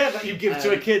Batman. Yeah, that you give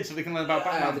to a kid so they can learn about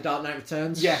Batman. The Dark Knight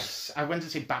Returns. Yes, I went to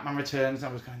see Batman Returns. And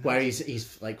I was going. Where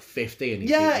he's like 50 and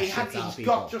he's he's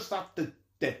got just that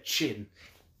the chin.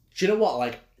 Do you know what?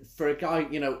 Like, for a guy,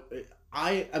 you know,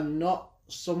 I am not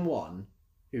someone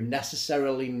who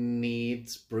necessarily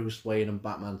needs Bruce Wayne and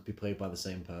Batman to be played by the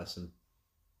same person.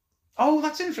 Oh,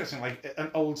 that's interesting. Like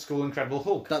an old school Incredible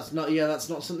Hulk. That's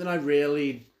not something I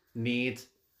really need.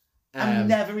 I've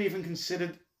never even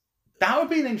considered. That would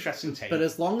be an interesting take. But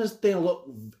as long as they look,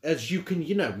 as you can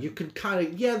kind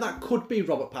of, that could be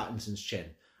Robert Pattinson's chin.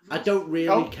 I don't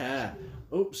really care.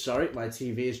 Oh, sorry, my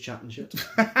TV is chatting shit.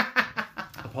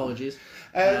 Apologies.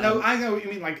 No, I know what you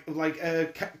mean.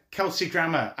 Like Kelsey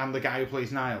Grammer and the guy who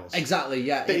plays Niles. Exactly.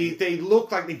 Yeah. They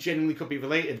look like they genuinely could be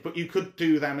related, but you could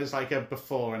do them as like a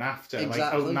before and after.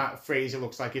 Exactly. Like, Matt Fraser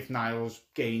looks like if Niles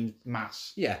gained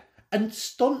mass. Yeah. And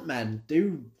stuntmen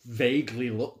do vaguely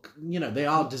look, they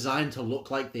are designed to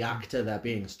look like the actor they're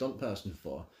being a stunt person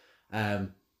for.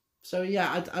 So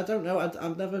yeah, I don't know.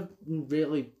 I've never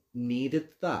really needed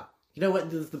that. You know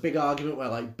what? There's the big argument where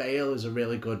like Bale is a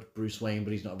really good Bruce Wayne,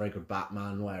 but he's not a very good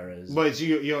Batman. Whereas, but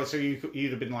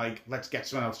you'd have been like, let's get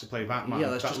someone else to play Batman. Yeah,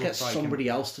 let's just get somebody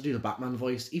else to do the Batman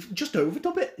voice. Even just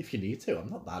overdub it if you need to. I'm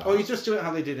not that. Oh, you just do it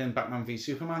how they did in Batman v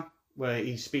Superman, where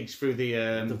he speaks through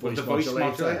the voice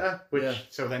modulator,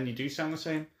 so then you do sound the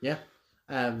same. Yeah,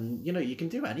 you can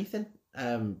do anything.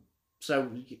 So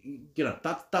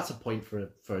that's a point for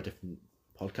a different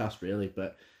podcast, really.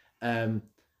 But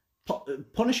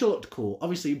Punisher looked cool.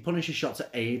 Obviously, Punisher shots are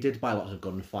aided by lots of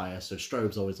gunfire, so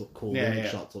strobes always look cool.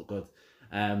 Shots look good.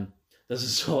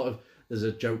 There's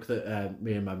a joke that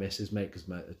me and my missus make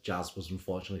because Jazz was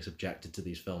unfortunately subjected to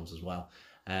these films as well.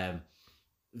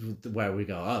 Where we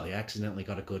go, they accidentally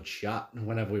got a good shot.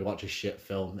 Whenever we watch a shit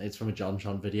film, it's from a John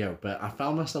Tron video. But I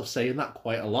found myself saying that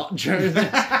quite a lot during this.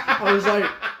 I was like,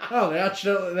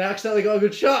 they accidentally got a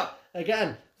good shot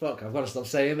again. Fuck, I've got to stop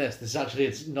saying this.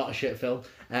 It's not a shit film.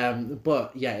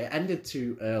 But yeah, it ended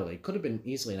too early. Could have been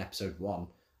easily an episode 1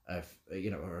 of,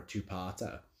 or a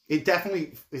 2-parter. It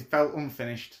felt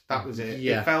unfinished. That was it.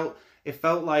 Yeah. It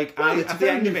felt like it's at the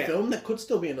end of it. Film. There could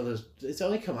still be another. It's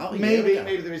only come out. Maybe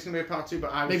there is going to be a part 2,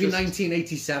 but maybe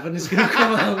 1987 is going to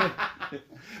come out.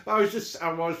 But I was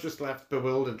just left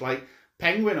bewildered. Like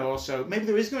Penguin also. Maybe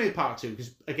there is going to be a part 2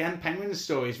 because again, Penguin's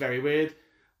story is very weird.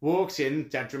 Walks in,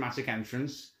 dead dramatic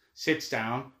entrance, sits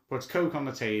down, puts Coke on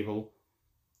the table,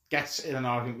 gets in an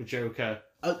argument with Joker,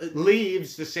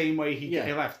 leaves the same way he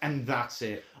left, and that's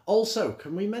it. Also,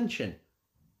 can we mention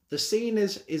the scene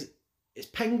is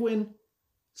Penguin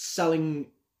selling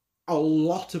a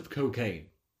lot of cocaine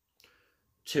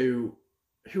to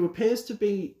who appears to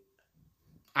be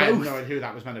I have no idea who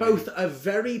that was meant to both be. A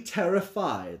very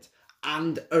terrified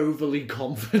and overly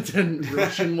confident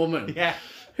Russian woman. Yeah.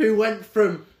 Who went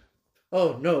from,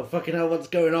 oh no, fucking hell, what's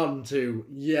going on, to,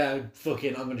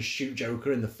 fucking, I'm going to shoot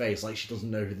Joker in the face, like she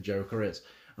doesn't know who the Joker is.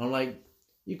 And I'm like,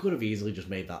 you could have easily just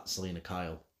made that Selena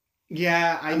Kyle.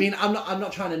 Yeah, I mean, I'm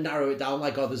not trying to narrow it down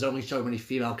like, there's only so many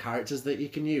female characters that you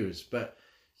can use, but,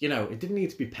 it didn't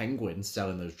need to be Penguin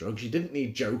selling those drugs. You didn't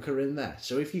need Joker in there.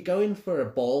 So if you go in for a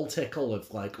ball tickle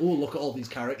of like, oh, look at all these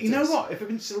characters. You know what? If it had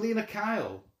been Selena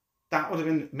Kyle, that would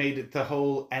have made it the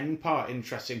whole end part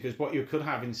interesting, because what you could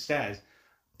have instead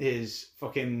is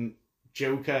fucking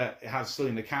Joker has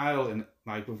Selena Kyle and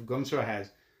like with a gun to her head.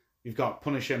 You've got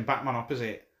Punisher and Batman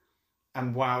opposite,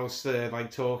 and whilst they're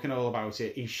like talking all about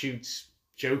it, he shoots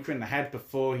Joker in the head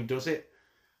before he does it.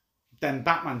 Then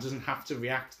Batman doesn't have to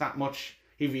react that much.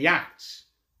 He reacts,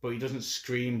 but he doesn't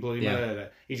scream bloody murder.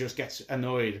 He just gets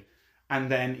annoyed, and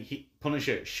then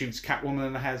Punisher shoots Catwoman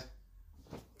in the head.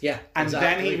 Yeah, and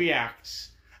exactly. then he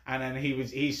reacts, and then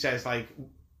he says like,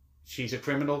 she's a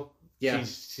criminal. Yeah,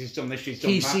 she's done this. She's done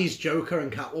that. He sees Joker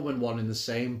and Catwoman one in the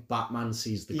same. Batman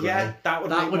sees the Grey. Yeah, that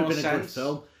would have been a good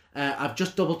film. I've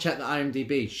just double checked the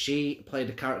IMDb. She played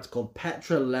a character called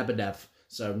Petra Lebedev,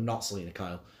 so not Selena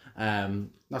Kyle.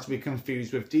 Not to be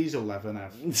confused with diesel leather now.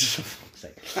 For fuck's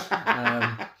sake.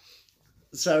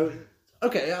 So,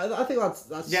 okay, I think that's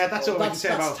that's all we can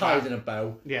say about tied that. in a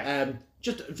bow. Yeah.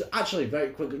 Just actually very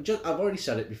quickly, I've already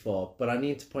said it before, but I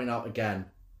need to point out again.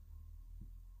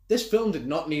 This film did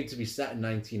not need to be set in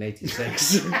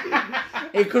 1986.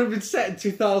 It could have been set in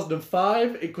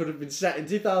 2005. It could have been set in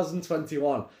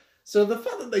 2021. So the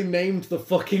fact that they named the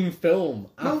fucking film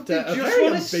after a very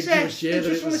ambiguous year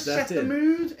that it was set in, the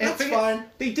mood. that's fine.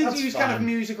 They did That's use fine. kind of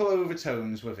musical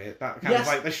overtones with it. That kind of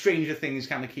like the Stranger Things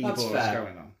kind of keyboards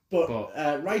going on.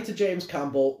 But writer James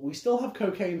Campbell, we still have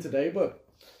cocaine today, but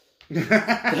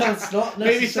that's not necessarily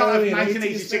maybe it's not of an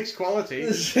 1986 quality.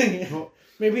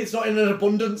 Maybe it's not in an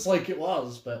abundance like it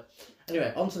was, but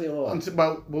anyway, on to the other one.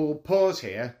 Well, we'll pause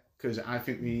here because I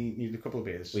think we need a couple of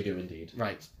beers. We do indeed.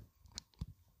 Right.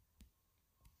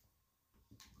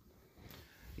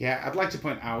 Yeah, I'd like to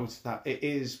point out that it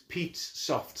is Pete's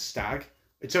Soft Stag.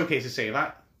 It's okay to say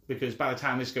that because by the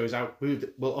time this goes out,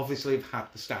 we'll obviously have had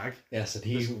the stag. Yes, and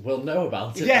he will know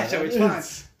about it. Yeah, so it's fine.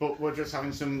 But we're just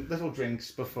having some little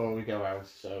drinks before we go out,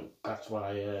 so that's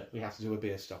why we have to do a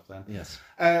beer stop then. Yes.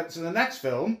 So the next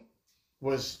film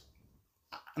was...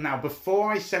 Now,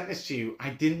 before I sent this to you,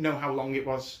 I didn't know how long it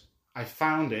was. I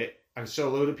found it. I saw a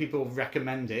load of people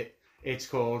recommend it. It's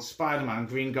called Spider-Man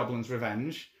Green Goblin's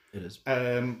Revenge. It is.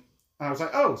 And I was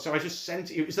like, oh, so I just sent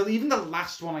it. It was even the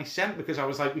last one I sent because I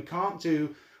was like, we can't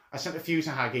do... I sent a few to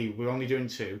Haggy. We're only doing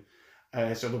 2.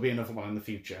 So there'll be another one in the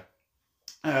future.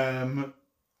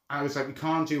 I was like, we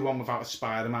can't do one without a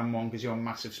Spider-Man one because you're a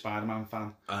massive Spider-Man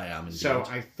fan. I am indeed. So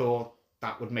I thought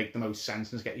that would make the most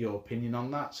sense and to get your opinion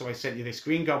on that. So I sent you this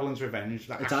Green Goblin's Revenge.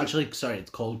 It's actually, it's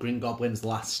called Green Goblin's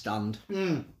Last Stand.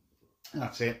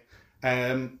 That's it.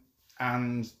 And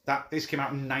this came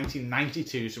out in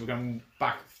 1992, so we're going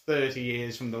back 30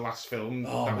 years from the last film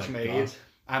that was made. God.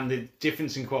 And the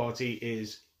difference in quality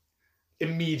is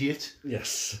immediate.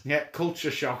 Yes. Yeah, culture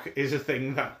shock is a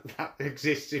thing that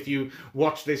exists if you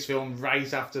watch this film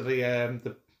right after the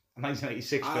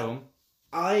 1986 film.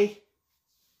 I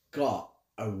got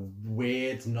a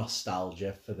weird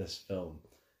nostalgia for this film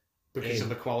because of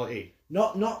the quality.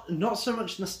 Not so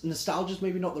much nostalgia is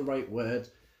maybe not the right word,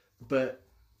 but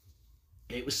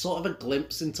it was sort of a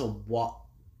glimpse into what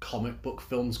comic book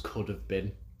films could have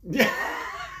been. Yeah.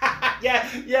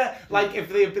 Like if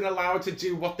they had been allowed to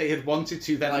do what they had wanted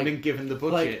to, then been given the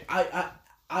budget.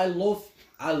 I love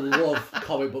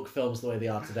comic book films the way they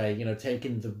are today. You know,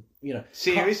 taking the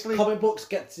seriously, comic books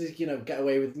get to get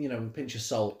away with a pinch of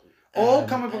salt. All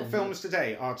comic book films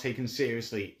today are taken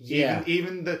seriously. Yeah.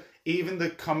 Even the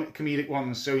comedic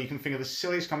ones. So you can think of the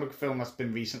silliest comic book film that's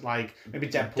been recent, like maybe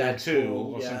Deadpool 2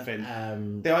 or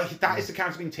something. That is the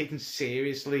kind of being taken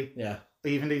seriously. Yeah.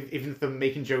 Even if they're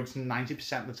making jokes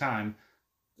 90% of the time,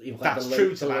 that's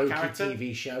true to that Loki character.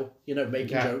 TV show,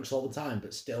 making jokes all the time,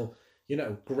 but still,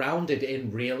 grounded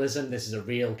in realism. This is a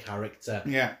real character.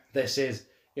 Yeah. This is,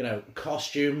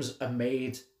 costumes are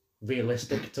made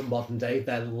realistic to modern day.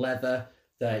 They're leather.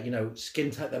 They're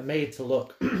skin tight. They're made to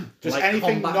look just like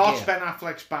anything combat not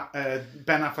gear.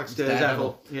 Ben Affleck's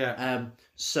Daredevil. Yeah.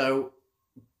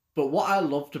 But what I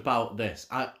loved about this,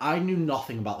 I knew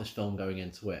nothing about this film going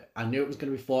into it. I knew it was going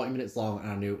to be 40 minutes long,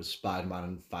 and I knew it was Spider-Man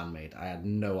and fan-made. I had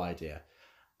no idea.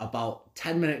 About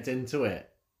 10 minutes into it,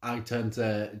 I turned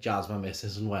to Jazz, my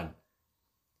missus, and went,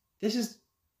 this is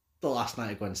The Last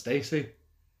Night of Gwen Stacy.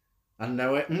 I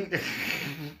know it.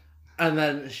 And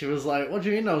then she was like, what do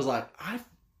you mean? I was like,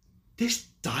 this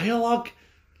dialogue,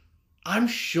 I'm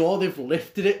sure they've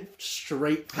lifted it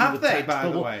straight from the text by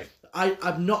bubble. the way?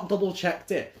 I've not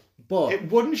double-checked it. But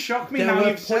it wouldn't shock me there now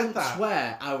were you've said points that.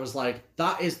 where I was like,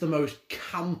 that is the most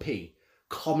campy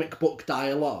comic book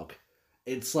dialogue.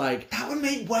 It's like... That would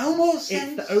make well more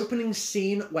sense. It's the opening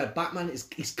scene where Batman is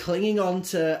clinging on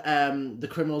to the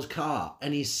criminal's car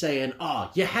and he's saying,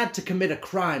 you had to commit a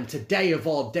crime today of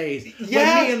all days.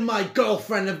 Yeah. When me and my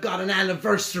girlfriend have got an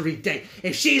anniversary date.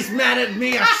 If she's mad at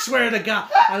me, I swear to God.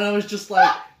 And I was just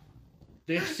like,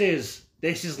 this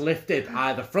is lifted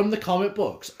either from the comic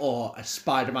books or a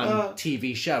Spider-Man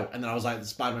TV show. And then I was like, the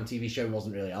Spider-Man TV show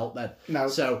wasn't really out then. No.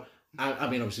 So, I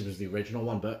mean, obviously it was the original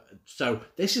one, but... So,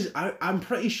 this is... I'm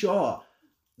pretty sure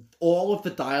all of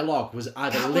the dialogue was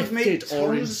either lifted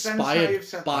or inspired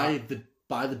by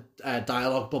the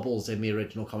dialogue bubbles in the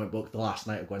original comic book, The Last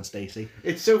Night of Gwen Stacy.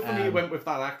 It's so funny you went with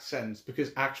that accent,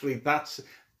 because actually that's...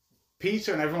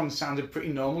 Peter and everyone sounded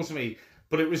pretty normal to me.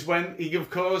 But it was when he, of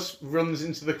course, runs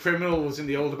into the criminals in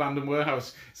the old abandoned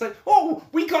warehouse. It's like, oh,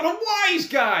 we got a wise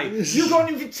guy. You got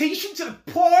an invitation to the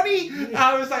party? And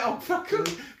I was like, oh,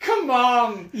 come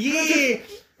on. Yeah.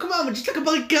 Come on, we're just a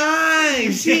couple of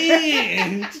guys.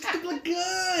 Yeah, just a couple of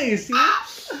guys.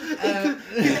 Yeah?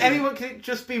 Can it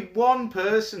just be one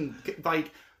person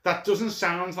like that doesn't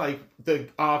sound like the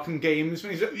Arkham games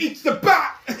when he's like, it's the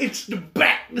bat. It's the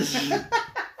bat.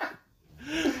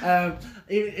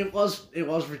 It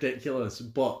was ridiculous,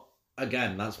 but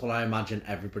again, that's what I imagine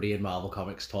everybody in Marvel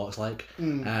Comics talks like,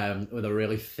 with a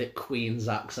really thick Queen's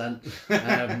accent.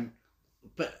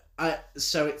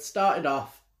 So it started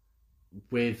off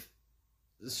with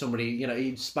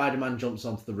somebody, Spider-Man jumps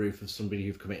onto the roof of somebody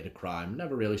who've committed a crime.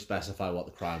 Never really specify what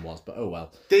the crime was, but oh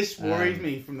well. This worried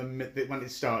me from when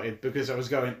it started, because I was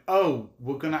going, oh,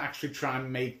 we're going to actually try and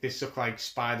make this look like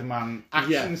Spider-Man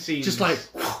action scenes. Just like,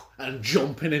 and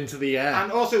jumping into the air.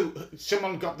 And also,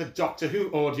 someone got the Doctor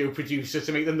Who audio producer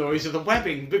to make the noise of the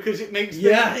webbing, because it makes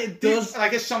it does.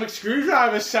 Like a sonic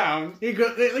screwdriver sound.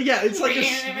 It's like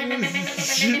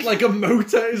like a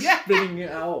motor is spinning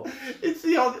it out. It's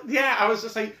the odd. Yeah, I was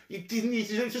just like, you didn't need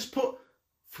to just put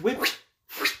whip.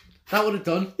 That would have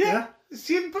done. Yeah.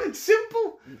 Simple. It's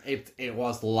simple. It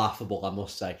was laughable, I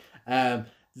must say.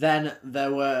 Then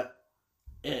there were.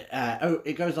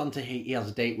 It goes on to he has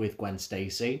a date with Gwen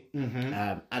Stacy,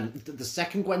 and the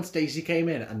second Gwen Stacy came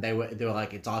in, and they were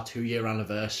like, it's our 2-year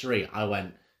anniversary. I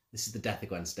went, this is the death of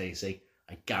Gwen Stacy.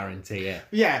 I guarantee it.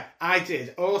 Yeah, I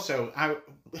did. Also,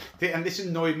 and this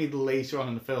annoyed me later on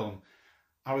in the film.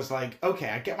 I was like, okay,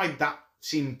 I get why that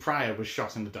scene prior was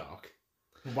shot in the dark.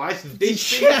 Why is this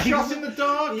scene shot in the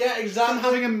dark? Yeah, exactly. Them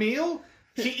having a meal.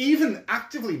 She even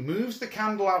actively moves the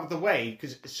candle out of the way,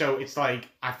 so it's like,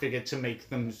 I figured, to make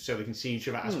them so they can see each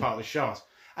other as part of the shot.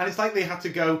 And it's like they had to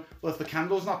go, well, if the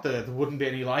candle's not there wouldn't be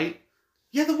any light.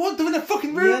 Yeah, there would. They're in a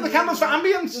fucking room. The candle's for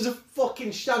ambience. There's a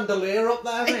fucking chandelier up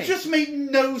there, mate. It just made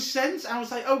no sense. I was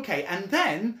like, okay. And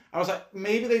then I was like,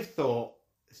 maybe they've thought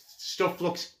stuff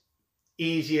looks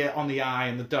easier on the eye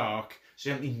in the dark, so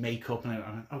you don't need makeup. And I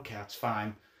went, okay, that's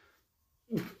fine.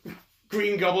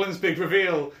 Green Goblin's big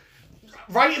reveal.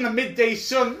 Right in the midday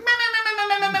sun.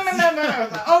 I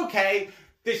was like, okay,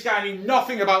 this guy knew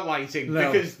nothing about lighting,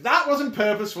 because that wasn't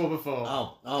purposeful before.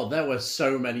 Oh, there were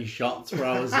so many shots where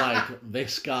I was like,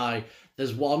 this guy.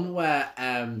 There's one where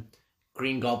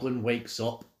Green Goblin wakes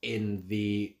up in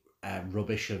the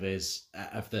rubbish of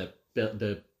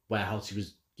the warehouse he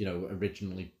was,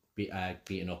 originally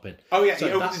beaten up in. Oh yeah, so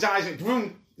he opens his eyes and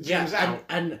zooms out,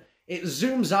 and it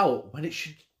zooms out when it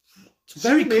should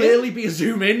very clearly be a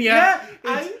zoom in.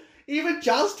 Even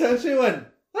Jazz turns to me and went,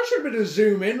 that should have been a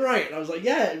zoom in, right? And I was like,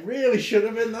 yeah, it really should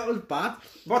have been. That was bad.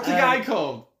 What's the guy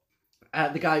called?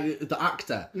 The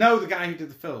actor. No, the guy who did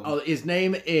the film. Oh, his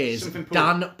name is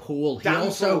Dan Poole. He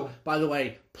also, by the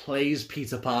way, plays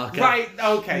Peter Parker. Right,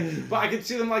 okay. But I could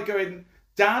see them like going,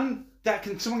 Dan,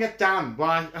 can someone get Dan?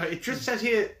 Why? It just says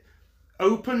here,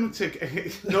 open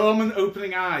to Norman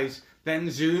opening eyes,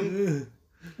 then zoom.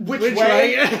 Which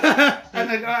way? And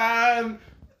then,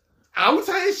 out,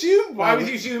 I assume? Why would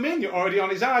you zoom in? You're already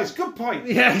on his eyes. Good point.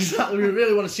 Yeah, exactly. We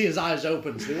really want to see his eyes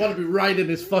open, so we want to be right in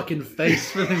his fucking face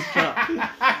for this shot.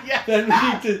 Yeah. Then we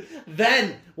need to...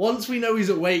 Then, once we know he's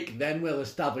awake, then we'll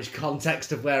establish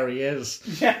context of where he is.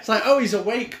 Yeah. It's like, oh, he's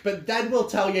awake, but then we'll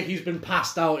tell you he's been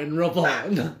passed out in rubble.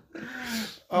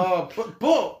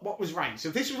 But what was right? So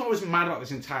this is what was mad about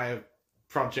this entire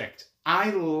project.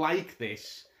 I like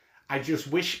this. I just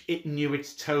wish it knew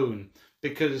its tone,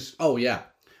 because... Oh, yeah.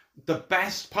 The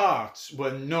best parts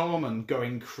were Norman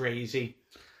going crazy.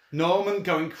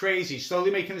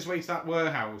 Slowly making his way to that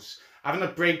warehouse, having a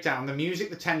breakdown, the music,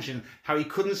 the tension, how he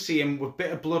couldn't see him with a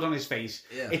bit of blood on his face.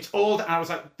 Yeah. It's all that I was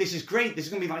like, this is great. This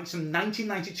is going to be like some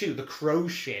 1992, The Crow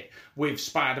shit with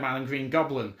Spider-Man and Green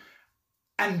Goblin.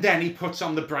 And then he puts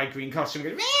on the bright green costume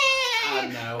and goes, I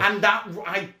know. And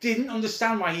I didn't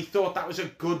understand why he thought that was a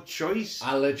good choice.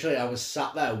 I was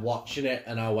sat there watching it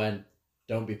and I went,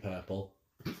 don't be purple.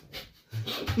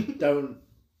 don't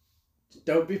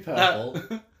be purple.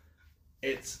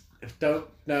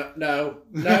 No.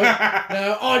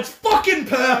 Oh, it's fucking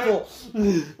purple.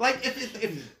 Like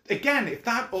if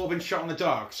that all been shot in the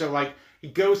dark, so like he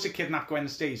goes to kidnap Gwen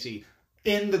Stacy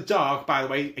in the dark. By the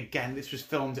way, again, this was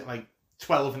filmed at like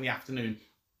 12 in the afternoon.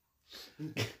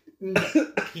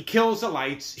 He kills the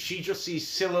lights. She just sees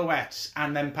silhouettes,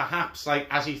 and then perhaps like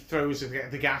as he throws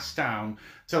the gas down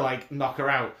to like knock her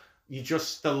out,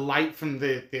 the light from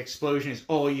the explosion is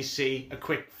all you see. A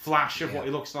quick flash of what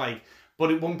he looks like,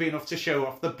 but it won't be enough to show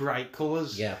off the bright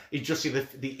colours. Yeah, you just see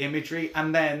the imagery,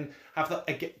 and then have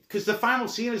because the final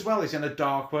scene as well is in a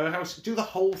dark warehouse. Do the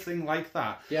whole thing like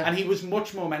that. Yeah, and he was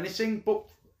much more menacing, but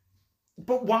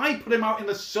why put him out in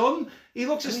the sun? He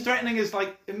looks as threatening as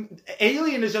like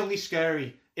Alien is only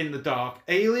scary in the dark.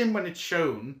 Alien, when it's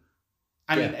shown,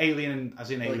 I mean Yeah. Alien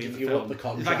as in Like, Alien if the you film. want the It's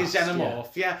like a contrast,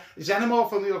 xenomorph. Yeah.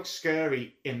 Xenomorph only looks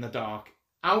scary in the dark.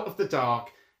 Out of the dark,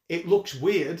 it looks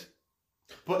weird,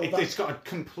 but it's got a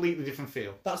completely different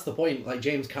feel. That's the point. Like,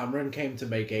 James Cameron came to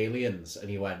make Aliens, and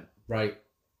he went, right,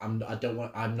 I'm not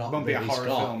Won't be a Ridley horror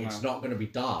Scott. film, It's no. not going to be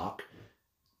dark.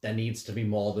 There needs to be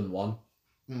more than one.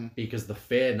 Mm. Because the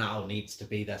fear now needs to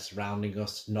be there surrounding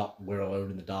us, not we're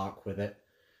alone in the dark with it.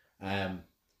 Do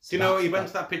you know, he went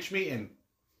to that pitch meeting,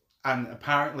 and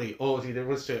apparently all he did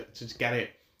was to get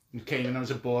it. He came in, there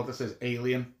was a board that says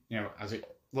Alien, you know, as it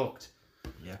looked.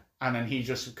 Yeah. And then he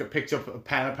just picked up a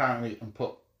pen, apparently, and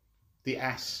put the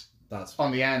S That's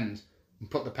on the end,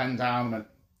 and put the pen down, and went,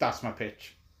 that's my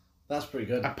pitch. pretty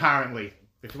good. Apparently.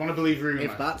 If you want to believe rumour.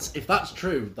 If that's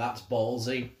true, that's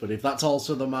ballsy. But if that's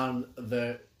also the man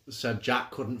that said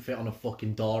Jack couldn't fit on a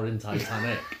fucking door in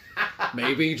Titanic,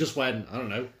 maybe he just went, I don't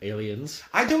know, aliens.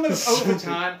 I don't know if over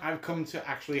time I've come to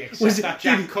actually accept that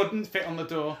Jack couldn't fit on the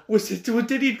door.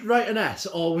 Did he write an S,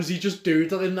 or was he just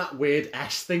doodling that weird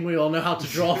S thing we all know how to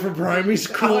draw from primary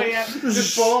school? Oh yeah,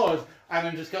 just bored, and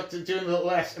then just got to doing a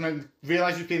little S, and then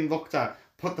realised he was being looked at,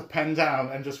 put the pen down,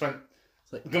 and just went,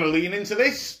 I'm going to lean into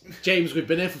this. James, we've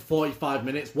been here for 45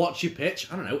 minutes. What's your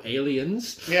pitch? I don't know,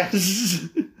 aliens. Yeah.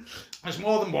 There's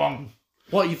more than one.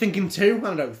 What, are you thinking 2? I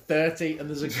don't know, 30, and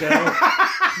there's a girl.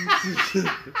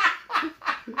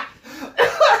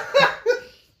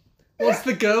 What's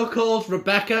the girl called?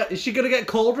 Rebecca? Is she going to get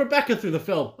called Rebecca through the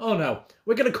film? Oh no,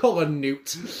 we're going to call her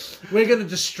Newt. We're going to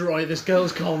destroy this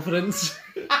girl's confidence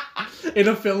in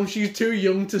a film she's too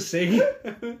young to see.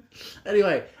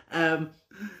 Anyway,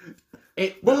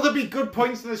 Will there be good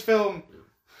points in this film?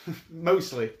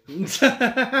 Mostly.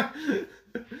 There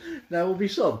will be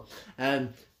some.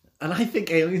 And I think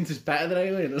Aliens is better than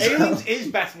Alien as well. Aliens is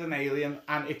better than Alien,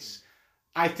 and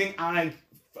I think I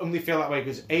only feel that way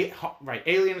because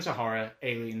Alien is a horror,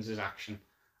 Aliens is action.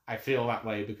 I feel that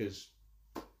way because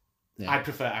I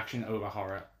prefer action over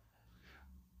horror.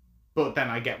 But then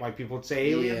I get why people would say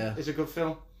Alien is a good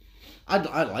film. I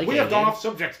like We Alien. have gone off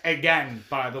subject again,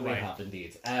 by the way. We have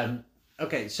indeed.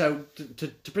 Okay, so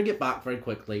to bring it back very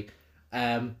quickly,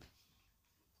 the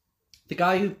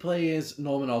guy who plays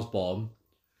Norman Osborn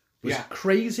was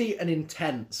crazy and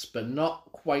intense, but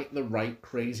not quite the right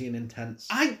crazy and intense.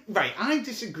 I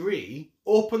disagree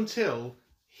up until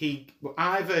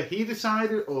either he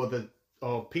decided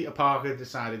or Peter Parker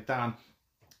decided, Dan,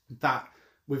 that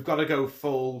we've got to go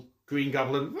full Green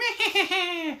Goblin.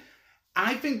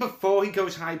 I think before he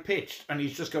goes high pitched and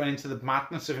he's just going into the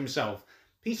madness of himself,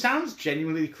 he sounds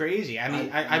genuinely crazy,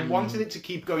 and I wanted it to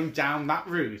keep going down that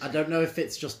route. I don't know if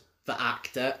it's just the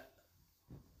actor.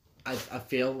 I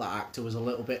feel that actor was a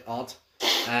little bit odd.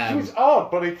 It was odd,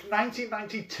 but it's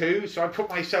 1992, so I put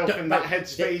myself in that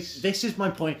headspace. This is my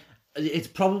point. It's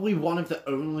probably one of the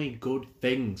only good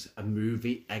things a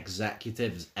movie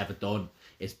executive's ever done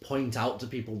is point out to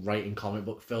people writing comic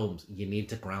book films, you need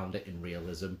to ground it in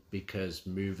realism, because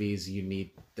movies, you need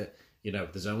the... You know,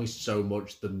 there's only so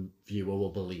much the viewer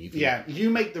will believe you. Yeah, you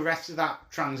make the rest of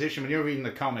that transition when you're reading the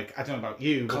comic. I don't know about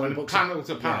you, but when panel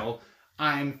to panel,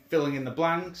 I'm filling in the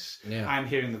blanks. Yeah. I'm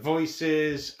hearing the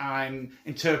voices. I'm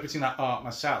interpreting that art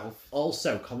myself.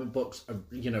 Also, comic books are,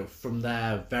 you know, from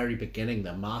their very beginning,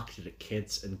 they're marketed at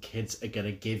kids, and kids are going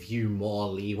to give you more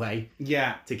leeway.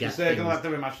 Yeah, to get because they're going to things, let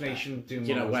their imagination do more.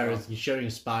 You know, whereas you're showing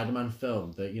a Spider-Man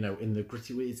film that, you know, in the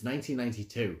gritty, it's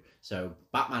 1992, so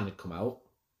Batman had come out.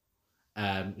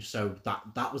 So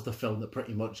that was the film that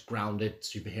pretty much grounded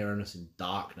superhero-ness in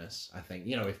darkness, I think.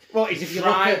 You know, if you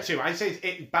tried to. I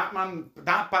say Batman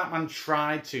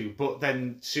tried to, but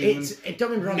then soon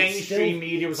mainstream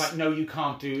media was like, no, you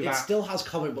can't do that. It still has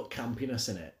comic book campiness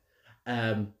in it,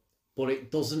 but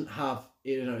it doesn't have.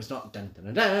 You know, it's not. Do you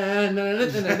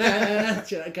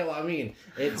get what I mean?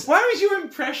 Why was your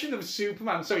impression of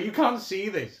Superman? So you can't see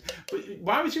this, but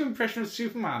why was your impression of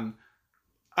Superman?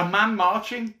 A man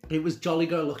marching? It was Jolly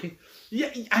Go Lucky.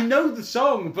 Yeah, I know the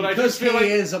song, but because I just feel like...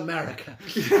 he is America.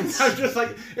 I'm just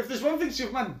like, if there's one thing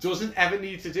Superman doesn't ever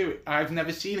need to do, I've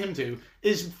never seen him do,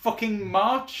 is fucking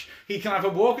march. He can either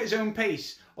walk at his own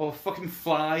pace, or fucking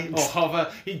fly, or hover.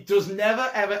 He does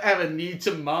never, ever, ever need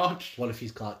to march. What if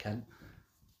he's Clark Kent?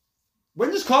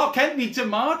 When does Clark Kent need to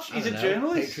march? He's a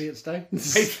journalist. Patriots Day.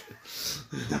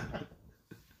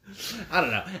 I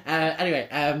don't know. Anyway,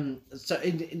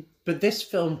 but this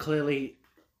film clearly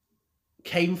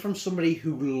came from somebody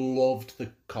who loved the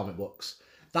comic books.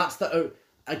 That's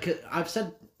I've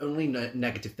said only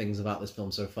negative things about this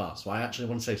film so far, so I actually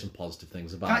want to say some positive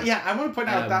things about it. Yeah, I want to point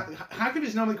out that Haggard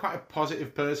is normally quite a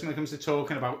positive person when it comes to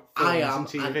talking about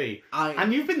films and TV.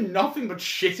 And you've been nothing but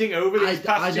shitting over these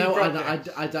past two projects.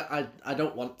 I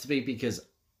don't want to be, because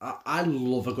I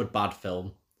love a good bad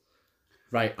film.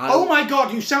 Right. Oh my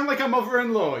god, you sound like a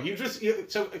mother-in-law.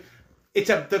 So it's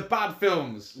the bad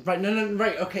films. Right, no,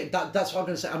 right, okay, that's what I'm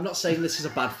going to say. I'm not saying this is a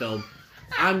bad film.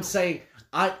 I'm saying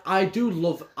I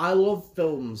love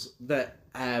films that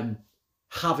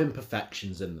have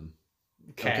imperfections in them.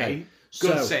 Okay.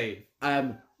 Good save.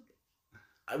 The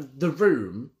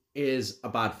Room is a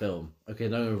bad film. Okay,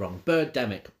 don't get me wrong.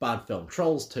 Birdemic, bad film.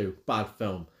 Trolls 2, bad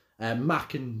film.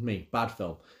 Mac and Me, bad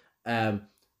film.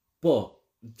 But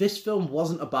this film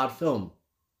wasn't a bad film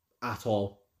at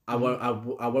all. I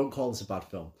won't call this a bad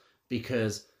film,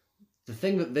 because the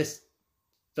thing that this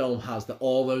film has that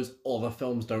all those other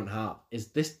films don't have is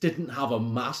this didn't have a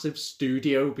massive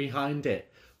studio behind it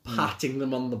patting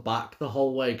them on the back the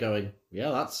whole way going,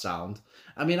 yeah, that's sound.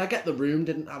 I mean, I get The Room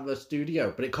didn't have a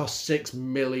studio, but it cost $6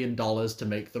 million to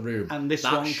make The Room. And this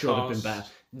that one should have been better.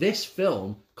 This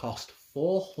film cost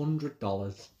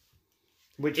 $400.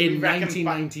 Which in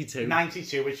 1992.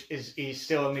 92, which he's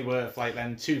still only worth like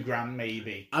then $2,000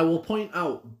 maybe. I will point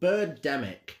out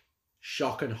Birdemic,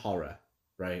 Shock and Horror,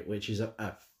 right, which is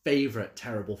a favourite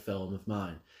terrible film of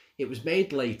mine. It was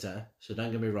made later, so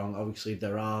don't get me wrong, obviously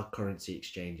there are currency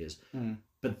exchanges,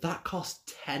 but that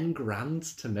cost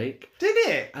 $10,000 to make. Did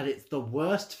it? And it's the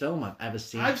worst film I've ever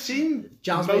seen. I've seen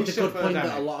Jazz made a good point Birdemic.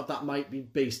 that a lot of that might be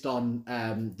based on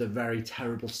the very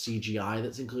terrible CGI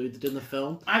that's included in the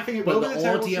film. I think it will But be the the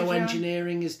terrible audio CGI.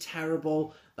 engineering is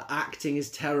terrible, the acting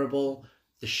is terrible,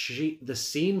 the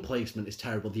scene placement is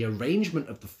terrible, the arrangement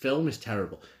of the film is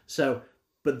terrible. So,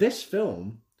 but this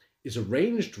film is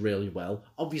arranged really well.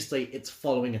 Obviously, it's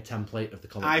following a template of the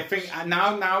comic I books. think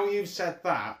now you've said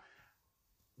that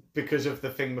because of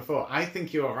the thing before. I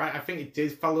think you're right. I think it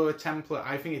did follow a template.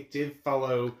 I think it did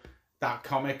follow that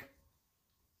comic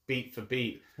beat for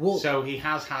beat. Well, so he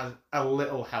has had a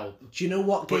little help. Do you know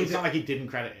what But gave it's it? not like he didn't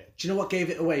credit it. Do you know what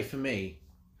gave it away for me?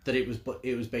 That it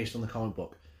was based on the comic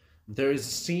book. There is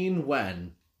a scene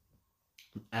when,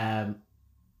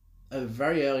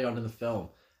 very early on in the film,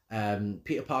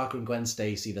 Peter Parker and Gwen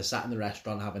Stacy, they're sat in the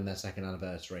restaurant having their second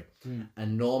anniversary,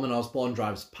 and Norman Osborn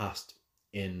drives past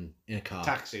in a car.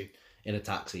 Taxi. In a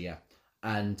taxi, yeah.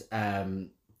 And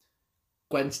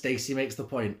Gwen Stacy makes the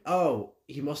point, oh,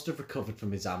 he must have recovered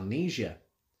from his amnesia.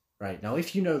 Right, now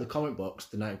if you know the comic books,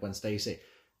 The Night of Gwen Stacy,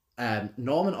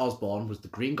 Norman Osborn was the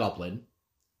Green Goblin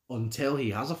until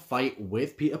he has a fight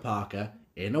with Peter Parker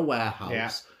in a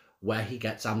warehouse where he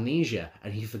gets amnesia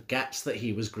and he forgets that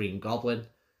he was Green Goblin.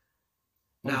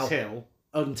 Now,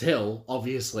 until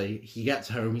obviously he gets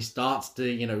home, he starts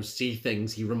to see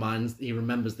things. He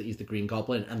remembers that he's the Green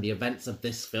Goblin, and the events of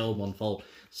this film unfold.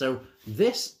 So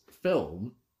this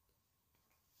film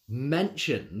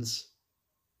mentions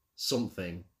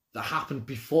something that happened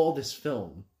before this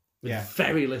film with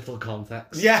very little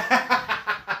context. Yeah.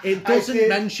 It doesn't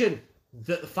mention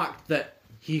the fact that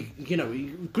Green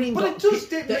Goblin.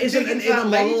 There isn't an inner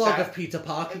monologue of Peter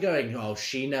Parker going, "Oh,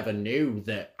 she never knew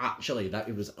that actually that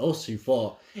it was us who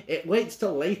fought." It waits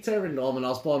till later, and Norman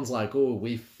Osborn's like, "Oh,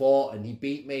 we fought and he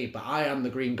beat me, but I am the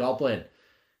Green Goblin."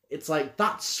 It's like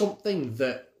that's something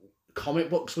that comic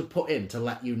books would put in to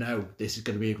let you know this is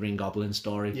going to be a Green Goblin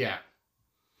story. Yeah.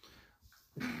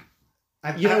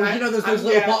 There's those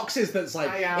little boxes that's like,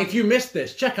 if you missed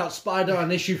this, check out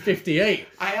Spider-Man issue 58.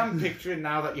 I am picturing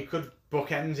now that you could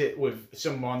bookend it with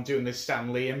someone doing this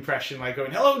Stan Lee impression, like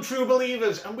going, "Hello, true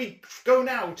believers, and we go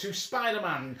now to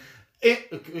Spider-Man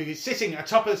sitting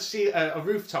atop a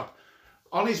rooftop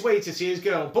on his way to see his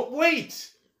girl. But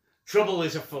wait, trouble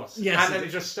is afoot." Yes, and then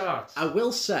it just starts. I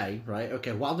will say, right,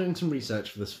 okay, while doing some research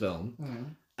for this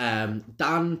film,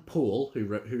 Dan Poole,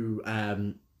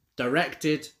 who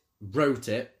directed, wrote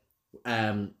it,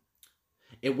 I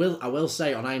will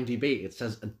say on IMDb it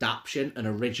says adaptation and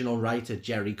original writer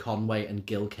Jerry Conway and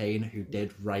Gil Kane, who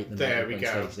did write the There we Night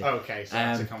of go. Gwen Stacy. Okay, so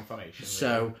that's a confirmation.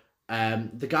 So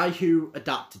the guy who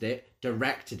adapted it,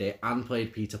 directed it, and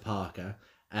played Peter Parker.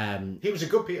 He was a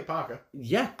good Peter Parker.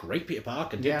 Yeah, great Peter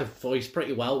Parker. Did the voice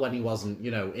pretty well when he wasn't,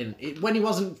 when he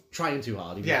wasn't trying too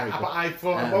hard. He was very good. But I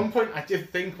thought at one point I did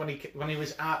think when he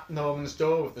was at Norman's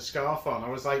door with the scarf on, I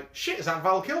was like, "Shit, is that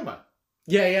Val Kilmer?"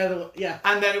 Yeah.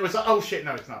 And then it was like, "Oh shit,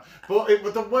 no, it's not." But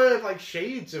with the word like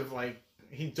shades of like,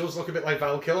 he does look a bit like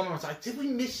Val Kilmer. I was like, did we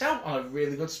miss out on a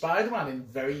really good Spider-Man in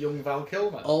very young Val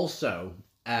Kilmer? Also,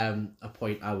 a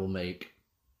point I will make.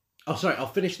 Oh, sorry, I'll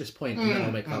finish this point and then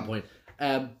I'll make that point.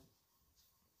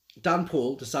 Dan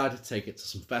Poole decided to take it to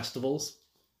some festivals.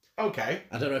 Okay.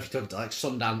 I don't know if he took it to like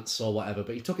Sundance or whatever,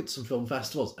 but he took it to some film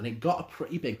festivals and it got a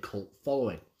pretty big cult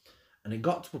following. And it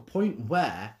got to a point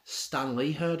where Stan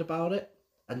Lee heard about it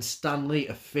and Stan Lee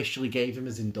officially gave him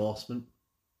his endorsement.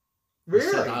 Really?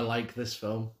 He said, I like this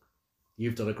film.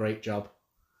 You've done a great job.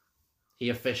 He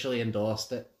officially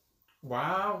endorsed it.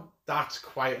 Wow, that's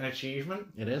quite an achievement.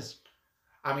 It is.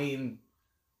 I mean,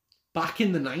 Back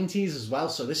in the 90s as well,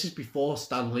 so this is before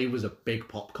Stan Lee was a big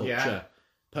pop culture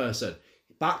person.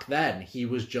 Back then, he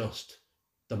was just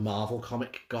the Marvel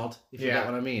comic god, if you get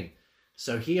what I mean.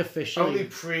 So he officially...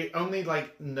 Only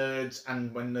like nerds,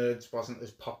 and when nerds wasn't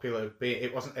as popular,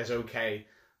 it wasn't as okay.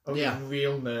 Only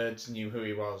real nerds knew who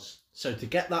he was. So to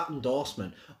get that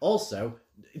endorsement... Also,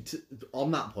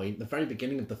 on that point, the very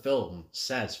beginning of the film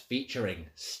says featuring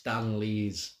Stan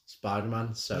Lee's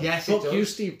Spider-Man. So yes, fuck it does. you,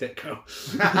 Steve Ditko.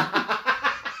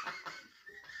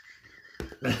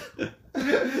 Maybe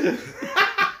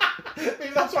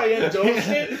that's why he endorsed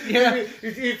it. Yeah.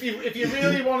 If you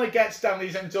really want to get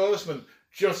Stanley's endorsement,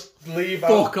 just leave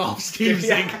Fuck out. off, Steve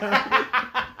Ditko.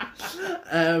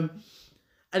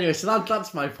 Anyway, so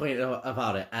that's my point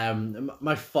about it.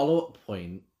 My follow-up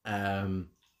point,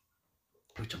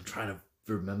 which I'm trying to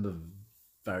remember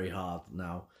very hard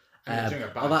now.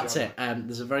 That's it.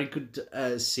 There's a very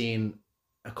good scene,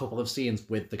 a couple of scenes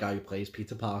with the guy who plays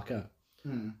Peter Parker,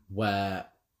 where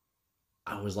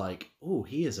I was like, oh,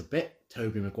 he is a bit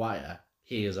Tobey Maguire.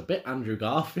 He is a bit Andrew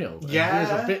Garfield. And he is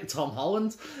a bit Tom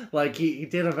Holland. Like, he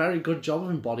did a very good job of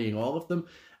embodying all of them.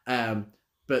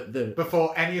 But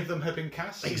before any of them had been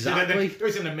cast. Exactly. It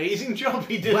was an amazing job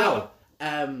he did. Well,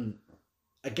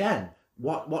 again,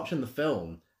 watching the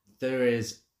film, there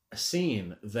is a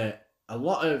scene that a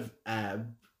lot of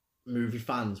movie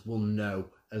fans will know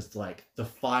as like the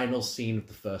final scene of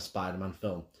the first Spider-Man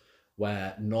film,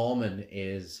 where Norman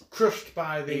is crushed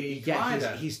by the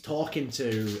glider. He's talking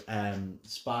to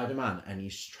Spider-Man and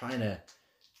he's trying to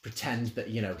pretend that,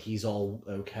 you know, he's all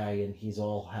okay and he's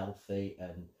all healthy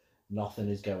and nothing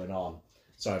is going on.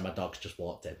 Sorry, my dog's just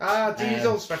walked in.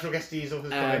 Diesel, special guest Diesel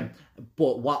has come in. But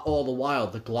all the while,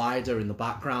 the glider in the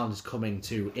background is coming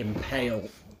to impale...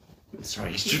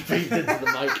 Sorry, he's just breathed into the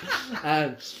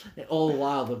mic. All the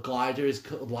while, the glider is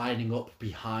lining up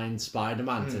behind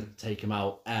Spider-Man to take him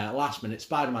out. Last minute,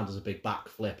 Spider-Man does a big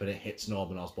backflip and it hits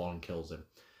Norman Osborn and kills him.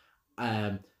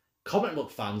 Comic book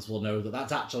fans will know that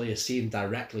that's actually a scene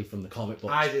directly from the comic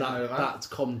books. I didn't know that. That's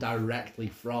come directly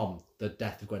from the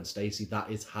death of Gwen Stacy.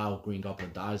 That is how Green Goblin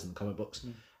dies in the comic books.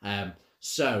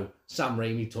 So Sam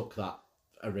Raimi took that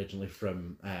originally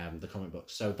from the comic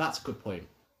books. So that's a good point.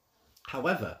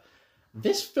 However,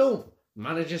 this film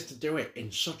manages to do it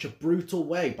in such a brutal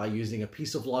way by using a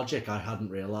piece of logic I hadn't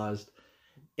realised.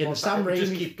 Just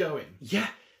keep going. Yeah,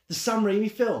 the Sam Raimi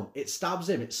film, it stabs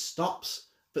him, it stops.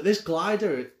 But this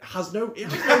glider has no reason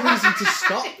to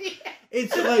stop.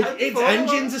 It's like its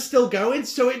engines are still going,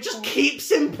 so it just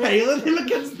keeps impaling him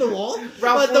against the wall.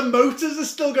 The motors are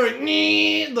still going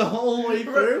the whole way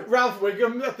through. Ralph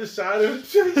Wiggum at the side of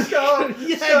him. He's gone.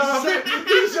 He's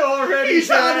already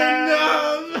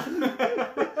dead.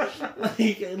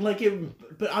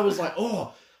 But I was like,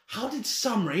 oh, how did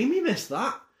Sam Raimi miss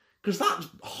that? Because that's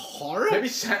horrible. Maybe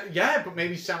Sam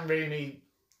Raimi,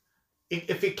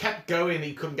 if it kept going,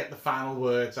 he couldn't get the final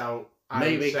words out.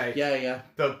 I would say. Yeah.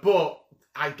 But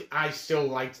I still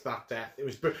liked that death. It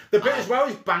was the bit as well.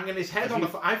 He's banging his head on the.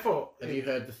 I thought. Have you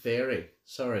heard the theory?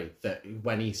 Sorry, that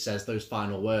when he says those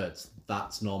final words,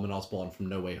 that's Norman Osborn from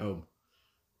No Way Home.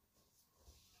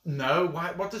 No,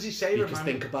 why? What does he say? Because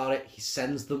think about it. He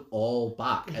sends them all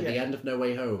back at the end of No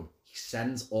Way Home. He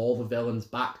sends all the villains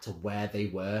back to where they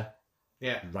were.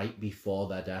 Yeah. Right before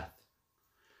their death.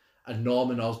 And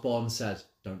Norman Osborn said,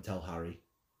 "Don't tell Harry,"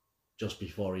 just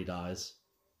before he dies.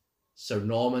 So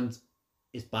Norman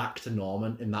is back to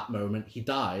Norman in that moment. He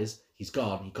dies, he's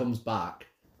gone, he comes back,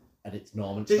 and it's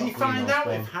Norman. Did he find out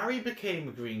if Harry became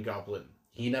a Green Goblin?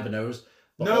 He never knows.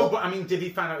 But I mean, did he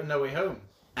find out in No Way Home?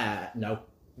 No.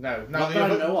 No. Not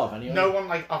that I know of, anyway. No one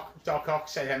like Doc Ock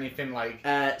said anything like...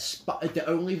 the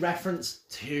only reference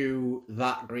to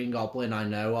that Green Goblin I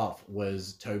know of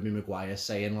was Tobey Maguire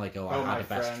saying, like, I had a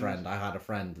best friend. I had a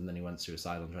friend, and then he went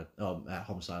suicidal and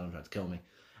homicidal and tried to kill me.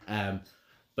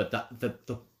 But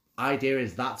the idea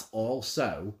is that's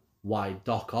also why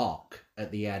Doc Ock,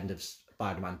 at the end of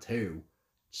Spider-Man 2,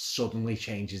 suddenly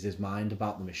changes his mind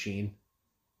about the machine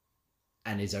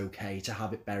and is okay to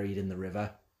have it buried in the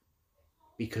river.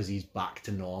 Because he's back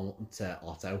to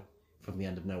Otto from the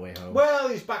end of No Way Home. Well,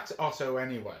 he's back to Otto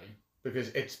anyway,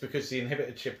 because the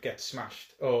inhibitor chip gets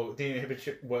smashed, or the inhibitor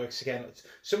chip works again.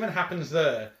 Something happens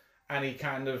there, and he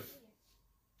kind of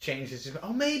changes his...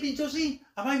 Oh, maybe does he?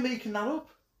 Am I making that up?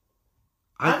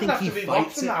 I think he have to rewatch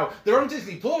fights them it. now. They're on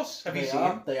Disney Plus. Have you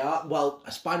seen? They are. Well,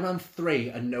 Spider-Man 3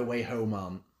 and No Way Home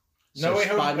aren't. No Way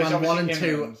Home is Spider-Man 1 and obviously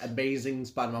 2, imminent. Amazing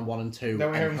Spider-Man 1 and 2, No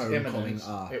Way and Home's Homecoming imminent.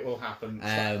 are. It will happen.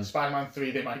 Um, Spider-Man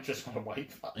 3, they might just want to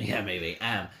wipe that. Yeah, maybe.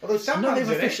 Although No, Sandman's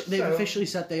they've in it, officially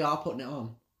said they are putting it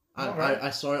on. Alright. I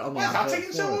saw it on the Why is that advert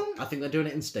taking so for it. long? I think they're doing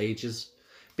it in stages.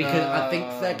 Because I think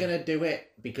they're going to do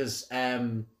it because...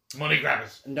 Money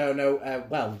grabbers.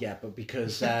 well, yeah, but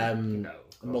because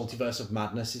Multiverse of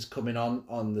Madness is coming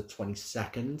on the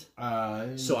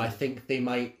 22nd. So I think they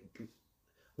might...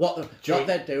 What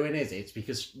they're doing is, it's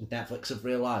because Netflix have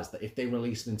realised that if they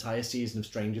release an entire season of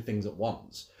Stranger Things at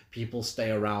once, people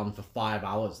stay around for 5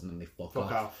 hours and then they fuck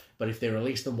off. But if they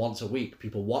release them once a week,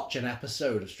 people watch an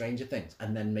episode of Stranger Things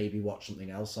and then maybe watch something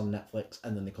else on Netflix,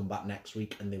 and then they come back next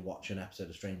week and they watch an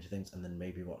episode of Stranger Things and then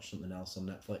maybe watch something else on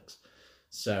Netflix.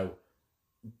 So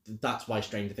that's why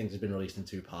Stranger Things has been released in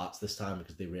 2 parts this time,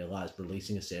 because they realised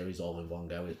releasing a series all in one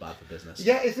go is bad for business.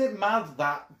 Yeah, isn't it mad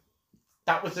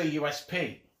that was a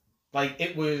USP? Like,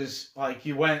 it was like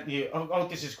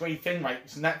this is a great thing, right?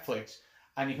 It's Netflix,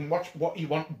 and you can watch what you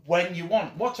want when you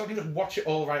want. What? So I can just watch it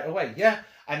all right away. Yeah.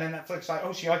 And then Netflix like,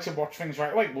 oh, so you like to watch things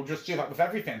right away? We'll just do that with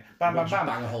everything. Bam, bam, bam.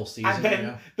 Bang a whole season. And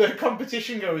then the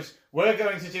competition goes, we're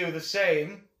going to do the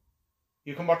same.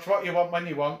 You can watch what you want when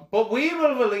you want, but we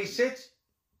will release it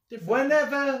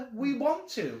whenever we want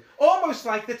to. Almost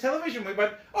like the television. We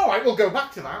went, all right, we'll go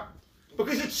back to that.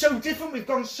 Because it's so different. We've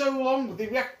gone so long with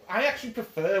it. I actually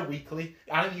prefer weekly.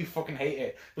 I know you fucking hate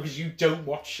it because you don't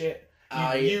watch shit.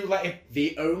 You let it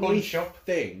the only bunch up.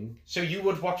 thing... So you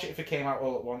would watch it if it came out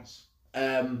all at once?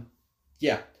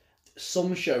 Yeah.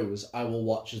 Some shows I will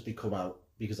watch as they come out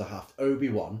because I have to.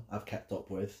 Obi-Wan I've kept up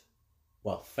with.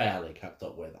 Well, fairly kept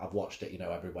up with. I've watched it,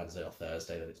 every Wednesday or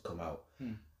Thursday that it's come out.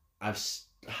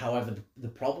 However, the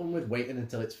problem with waiting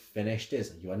until it's finished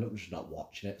is you end up just not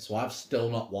watching it. So I've still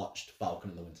not watched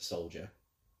Falcon and the Winter Soldier.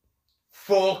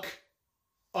 Fuck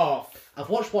off. I've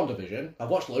watched WandaVision. I've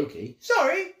watched Loki.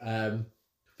 Sorry. But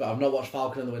I've not watched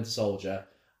Falcon and the Winter Soldier,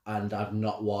 and I've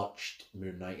not watched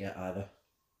Moon Knight yet either.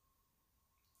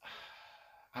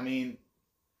 I mean,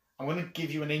 I'm going to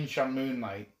give you an inch on Moon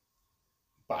Knight,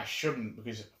 but I shouldn't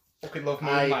because I fucking love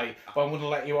Moon Knight, but I'm going to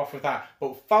let you off with that.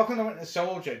 But Falcon and the Winter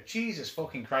Soldier, Jesus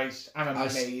fucking Christ, I'm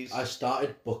amazed. I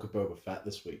started Book of Boba Fett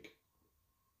this week.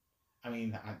 I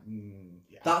mean,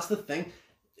 yeah. That's the thing.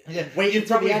 Yeah, Wait you've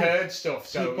until probably the end. heard stuff,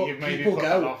 so you've maybe people put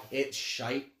that go, off. it's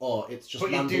shite, or it's just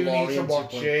But you Mandalorian. do need to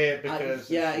watch it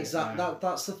because... exactly.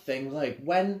 That's the thing. Like,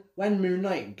 when Moon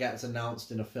Knight gets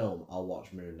announced in a film, I'll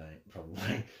watch Moon Knight,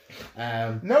 probably.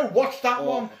 No, watch that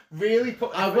one. Really put...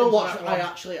 I will watch...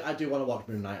 I do want to watch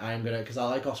Moon Knight. I am going to... Because I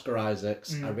like Oscar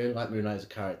Isaacs. I really like Moon Knight as a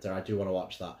character. I do want to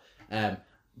watch that.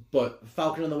 But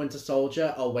Falcon and the Winter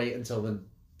Soldier, I'll wait until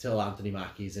Anthony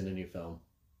Mackie's in a new film.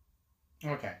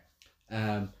 Okay.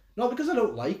 Not because I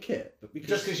don't like it, but because...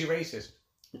 Just because you're racist.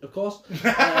 Of course.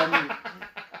 I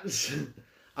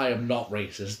am not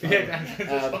racist.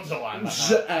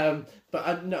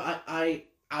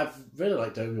 I've really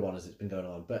liked Obi-Wan as it's been going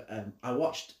on, but I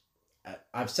watched...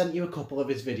 I've sent you a couple of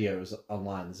his videos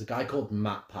online. There's a guy called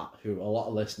Matt Pat, who a lot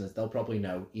of listeners, they'll probably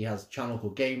know. He has a channel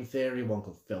called Game Theory, one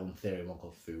called Film Theory, one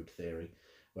called Food Theory,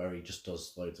 where he just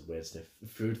does loads of weird stuff.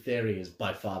 Food Theory is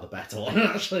by far the better one,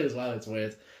 actually, as well. It's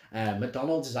weird.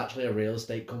 McDonald's is actually a real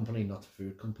estate company, not a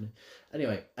food company.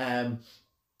 Anyway,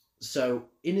 so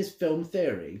in his Film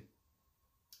Theory,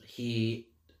 he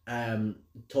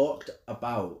talked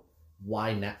about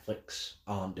why Netflix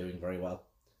aren't doing very well.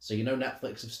 So,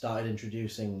 Netflix have started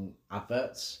introducing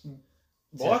adverts.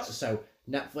 What? So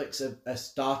Netflix are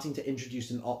starting to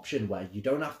introduce an option where you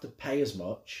don't have to pay as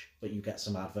much, but you get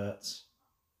some adverts.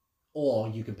 Or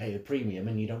you can pay the premium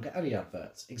and you don't get any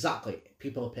adverts. Exactly.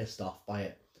 People are pissed off by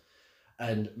it.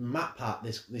 And Matt Pat,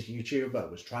 this YouTuber,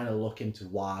 was trying to look into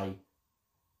why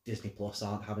Disney Plus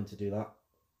aren't having to do that.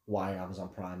 Why Amazon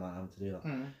Prime aren't having to do that.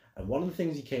 And one of the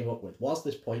things he came up with was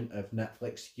this point of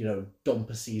Netflix, dump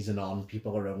a season on.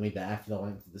 People are only there for the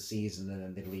length of the season and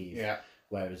then they leave. Yeah.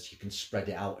 Whereas you can spread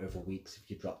it out over weeks if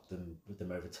you drop them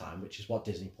over time, which is what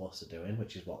Disney Plus are doing,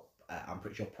 which is what I'm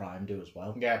pretty sure Prime do as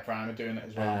well. Yeah, Prime are doing it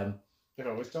as well. They've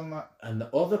always done that. And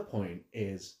the other point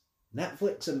is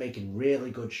Netflix are making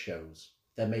really good shows.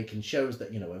 They're making shows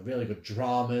that, are really good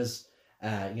dramas.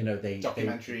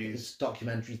 Documentaries.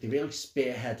 They really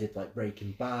spearheaded like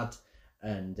Breaking Bad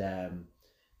and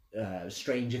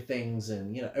Stranger Things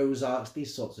and, Ozarks,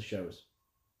 these sorts of shows.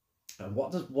 And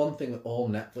what does one thing that all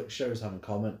Netflix shows have in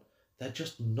common? They're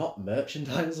just not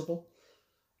merchandisable.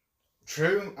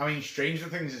 True. I mean, Stranger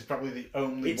Things is probably the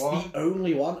only It's one. the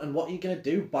only one, and what are you going to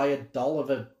do? Buy a doll of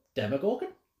a Demogorgon?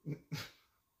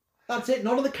 That's it.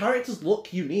 None of the characters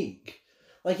look unique.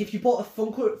 Like, if you bought a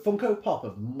Funko Pop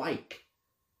of Mike,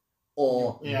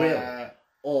 or Will,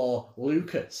 or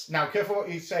Lucas. Now, careful what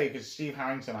you say, because Steve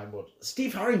Harrington, I would.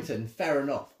 Steve Harrington, fair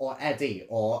enough, or Eddie,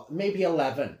 or maybe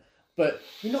 11. But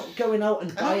you're not going out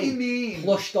and I know what you buying mean.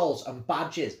 plush dolls and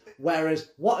badges.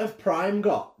 Whereas, what have Prime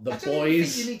got? The I don't even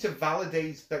boys. think you need to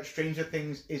validate that Stranger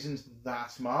Things isn't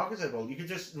that marketable. You could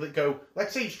just go,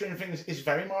 let's say Stranger Things is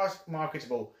very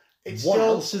marketable. It's What still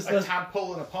else is a there?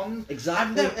 tadpole in a pond.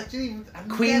 Exactly. I've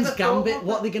Queen's never thought Gambit, about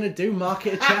what are they going to do?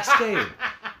 Market a chess game.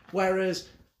 Whereas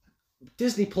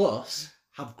Disney Plus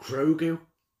have Grogu,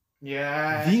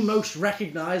 Yeah. the most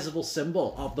recognisable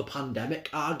symbol of the pandemic,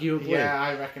 arguably. Yeah,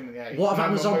 I reckon. Yeah. What of My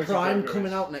Amazon most Prime Grogu is-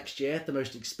 coming out next year? The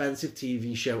most expensive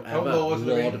TV show ever, Lord of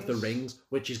the of the Rings. Rings,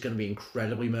 which is going to be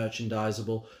incredibly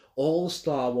merchandisable. All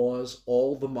Star Wars,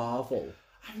 all the Marvel.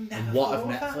 I've never And what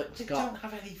thought have of that. Netflix They got? don't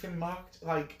have anything marked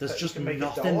like. There's that just you can make a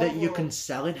nothing doll that you of, can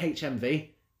sell in HMV,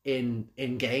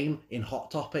 in game, in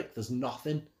Hot Topic. There's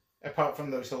nothing. apart from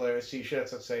those hilarious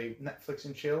T-shirts that say Netflix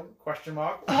and chill ? But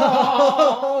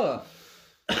I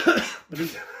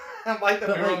like that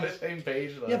But, we're on like, the same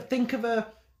page. Though. yeah, think of a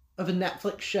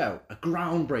Netflix show, a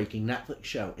groundbreaking Netflix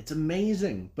show. It's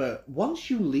amazing, but once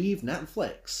you leave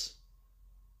Netflix,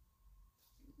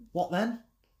 what then?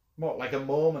 What, like a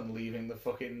Mormon leaving the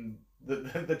fucking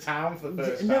the town for the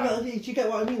first No, time? but do you get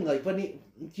what I mean? Like when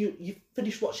you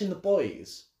finish watching The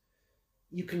Boys,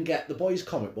 you can get The Boys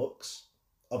comic books.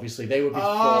 Obviously, they would be Oh, for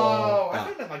I that.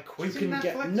 think they're like You quitting can Netflix.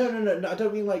 get no. I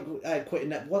don't mean like quitting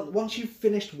Netflix. Once you've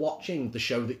finished watching the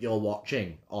show that you're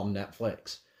watching on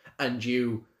Netflix, and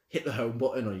you hit the home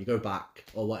button or you go back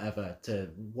or whatever to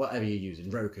whatever you're using,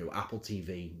 Roku, Apple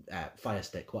TV, Fire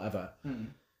Stick, whatever.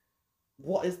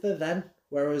 What is there then?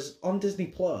 Whereas on Disney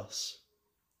Plus,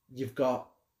 you've got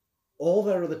all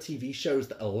their other TV shows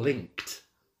that are linked.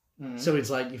 So it's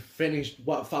like you've finished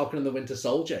Falcon and the Winter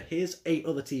Soldier. Here's 8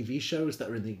 other TV shows that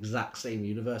are in the exact same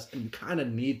universe, and you kind of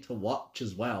need to watch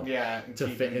as well. Yeah, To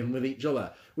fit in with each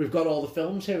other. We've got all the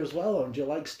films here as well. And do you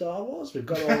like Star Wars? We've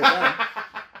got all of them.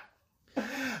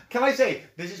 Can I say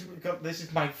this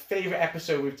is my favourite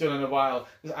episode we've done in a while?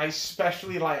 'Cause I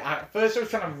especially like. At first, I was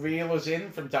trying to reel us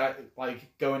in from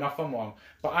like going off on one,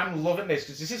 but I'm loving this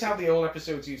because this is how the old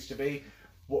episodes used to be.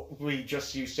 What we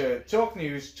just used to talk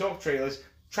news, talk trailers,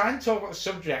 try and talk about the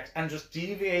subject, and just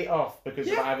deviate off because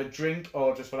of either drink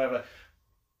or just whatever.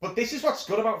 But this is what's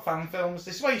good about fan films.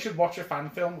 This is why you should watch a fan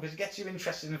film, because it gets you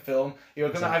interested in the film. You're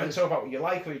going to either talk about what you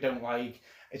like or you don't like.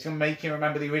 It's going to make you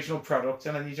remember the original product,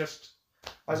 and then you just...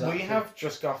 Like, we have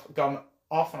just gone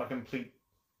off on a complete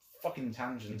fucking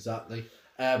tangent. Exactly.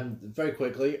 Very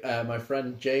quickly, my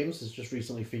friend James has just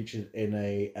recently featured in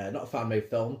a, not a fan-made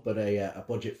film, but a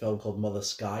budget film called Mother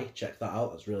Sky. Check that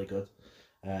out. That's really good.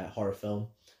 Horror film.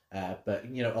 But,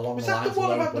 you know, along Was the that lines the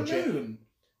one of low about budget. the moon?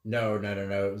 No.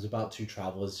 It was about 2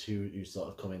 travellers who sort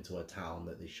of come into a town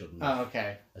that they shouldn't. Oh,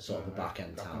 okay. A sort of a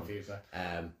back-end Got town. confused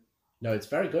there. No, it's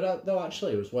very good though.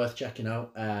 Actually, it was worth checking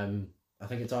out. I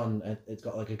think it's on. It's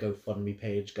got like a GoFundMe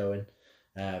page going.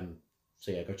 So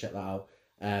yeah, go check that out.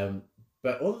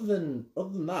 But other than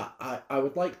that, I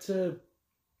would like to.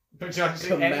 But do you want to say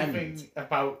Commend. anything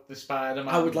about the Spider-Man?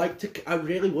 I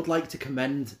really would like to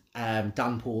commend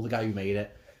Dan Poole, the guy who made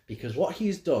it, because what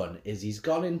he's done is he's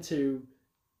gone into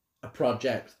a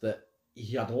project that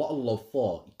he had a lot of love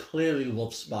for. He clearly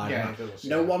loves Spider-Man. Yeah, he does,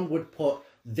 No yeah. one would put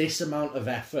this amount of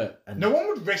effort and No one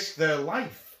would risk their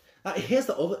life. here's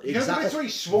the other. You know the bits where he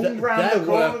swung There round the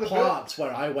corner of were the parts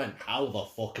where I went, "How the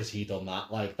fuck has he done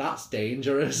that? Like that's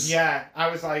dangerous." Yeah, I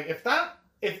was like, if that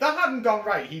hadn't gone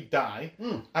right, he'd die.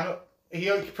 Mm. And he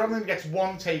probably gets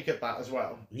one take at that as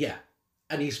well. Yeah,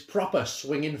 and he's proper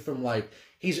swinging from like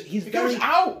he's He very goes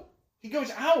out. He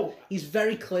goes out. he's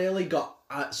very clearly got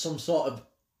some sort of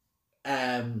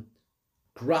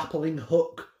grappling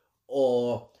hook,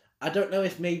 or I don't know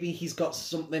if maybe he's got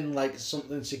something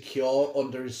secure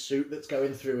under his suit that's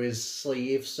going through his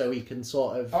sleeve so he can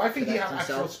sort of. Oh, I think he protect has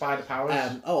actual himself. spider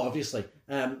powers. Obviously.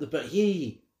 But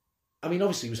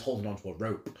obviously he was holding onto a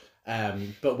rope.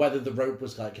 But whether the rope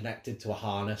was like connected to a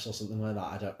harness or something like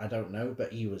that, I don't know.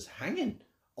 But he was hanging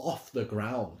off the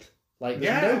ground. Like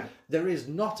there is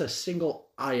not a single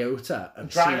iota of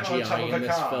Driving on top CGI of in a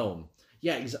this car. film.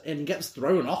 Yeah, and he gets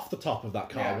thrown off the top of that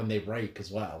car Yeah. when they break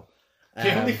as well.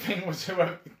 The only thing was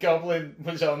a goblin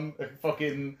was on a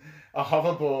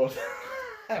hoverboard.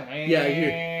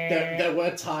 Yeah, there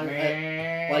were times,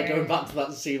 like going back to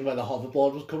that scene where the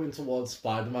hoverboard was coming towards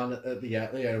Spider-Man at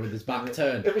the with his back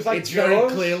turned. It was like it's very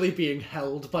Jaws. clearly being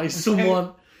held by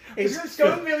someone. It's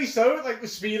going really slow, like the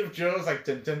speed of Jaws, like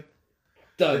dun dun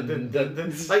Dun, dun dun, dun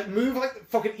dun. Like move like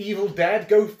fucking Evil Dead,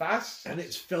 go fast. And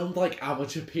it's filmed like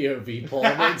amateur POV porn.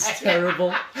 It's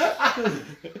terrible.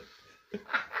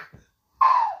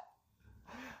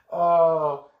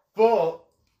 Oh, but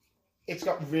it's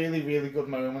got really, really good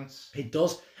moments. It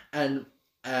does, and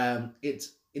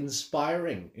it's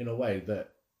inspiring in a way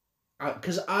that,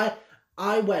 because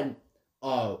I went,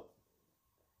 oh,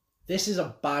 this is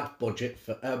a bad budget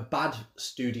for a bad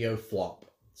studio flop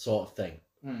sort of thing.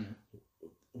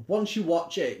 Once you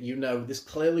watch it, you know this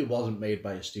clearly wasn't made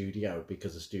by a studio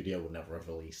because a studio would never have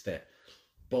released it.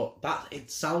 But that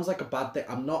it sounds like a bad thing.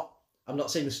 I'm not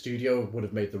saying the studio would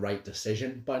have made the right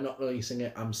decision by not releasing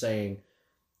it. I'm saying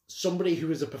somebody who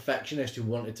is a perfectionist who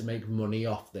wanted to make money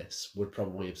off this would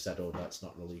probably have said, "Oh, let's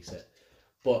not release it."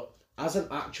 But as an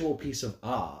actual piece of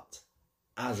art,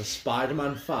 as a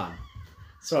Spider-Man fan.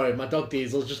 Sorry, my dog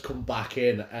Diesel's just come back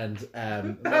in and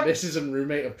my missus and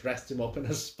roommate have dressed him up in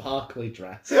a sparkly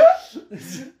dress.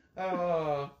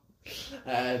 Oh.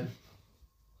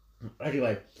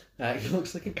 Anyway, he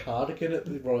looks like a cardigan at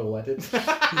the royal wedding.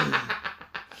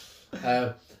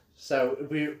 So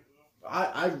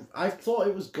I thought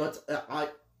it was good. I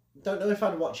don't know if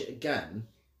I'd watch it again.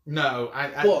 No,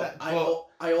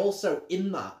 I also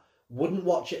in that wouldn't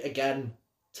watch it again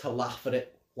to laugh at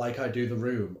it like I do The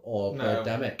Room or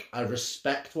Birdemic. I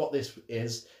respect what this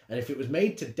is, and if it was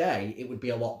made today, it would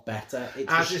be a lot better.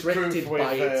 It's as is restricted proof with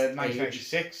by its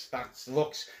 1996. That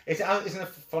looks. Isn't it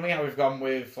funny how we've gone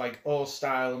with like all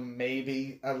style and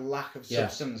maybe a lack of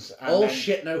substance? And all then...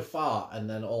 shit no fart, and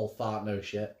then all fart no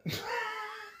shit.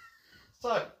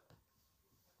 So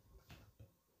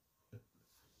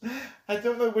I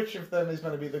don't know which of them is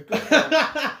going to be the good one.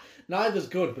 Neither's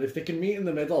good, but if they can meet in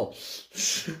the middle.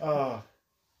 Oh.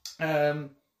 I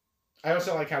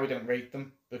also like how we don't rate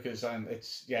them because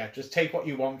it's just take what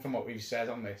you want from what we've said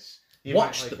on this. You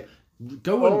watch might like them. it.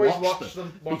 Go and Always watch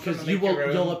them them because and you make your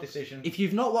will. own decision. If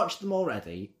you've not watched them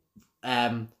already,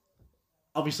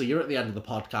 obviously you're at the end of the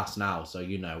podcast now, so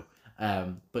you know.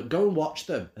 But go and watch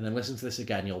them and then listen to this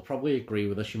again. You'll probably agree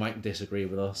with us. You might disagree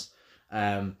with us.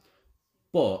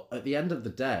 But at the end of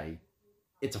the day,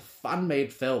 it's a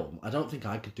fan-made film. I don't think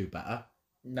I could do better.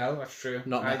 No, that's true.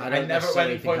 I never at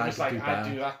any point think was I like,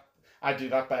 could do I'd do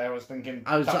that better. I was thinking,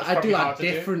 I'd do probably that hard to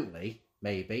do. differently,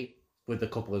 maybe, with a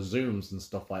couple of zooms and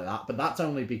stuff like that. But that's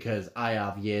only because I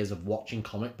have years of watching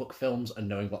comic book films and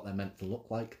knowing what they're meant to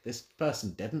look like. This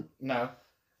person didn't. No.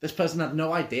 This person had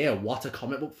no idea what a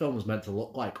comic book film was meant to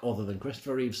look like other than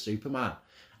Christopher Reeve's Superman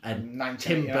and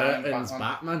Tim Burton's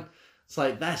Batman. It's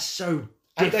like, they're so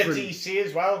different. And they're DC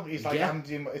as well. He's like,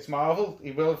 it's Marvel.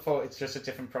 He will have thought it's just a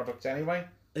different product anyway.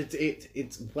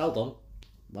 It's well done.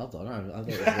 Well done. I thought it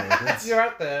was really good. You're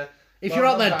out there. If you're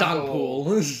out there, Dan Poole.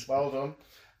 Well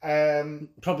done.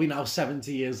 Probably now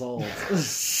 70 years old. No,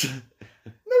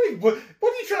 what are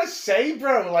you trying to say,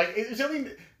 bro? Like, it was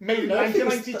only made in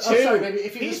 1992. Sorry, maybe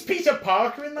if he's Peter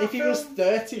Parker in that If film. he was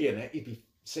 30 in it, he'd be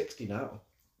 60 now.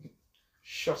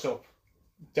 Shut up.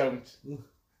 Don't.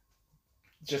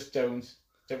 Just don't.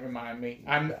 Don't remind me.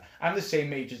 I'm the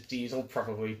same age as Diesel,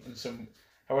 probably, in some...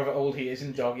 However old he is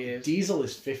in dog years. Diesel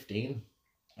is 15.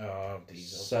 Oh,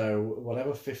 Diesel. So,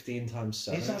 whatever 15 times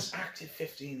 7 He's is. an active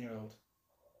 15-year-old.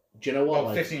 Do you know what?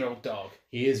 Well, 15-year-old dog.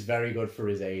 He is very good for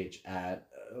his age. A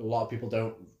lot of people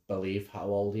don't believe how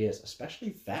old he is, especially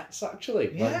vets,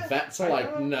 actually. Yeah, like, vets are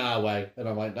like, nah, way. And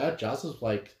I'm like, no, Jazz is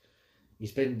like...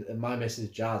 He's been... My missus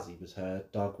Jazz, he was her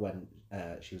dog when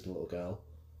she was a little girl.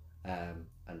 And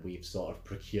we've sort of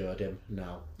procured him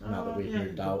now that we've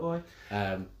moved out. Boy.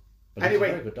 But Anyway, he's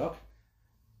a very good dog.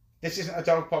 This isn't a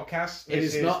dog podcast.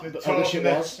 This is not, the but I wish it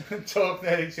was. Talk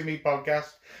Nerdy to Me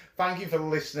podcast. Thank you for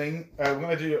listening. We're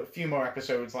going to do a few more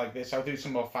episodes like this. I'll do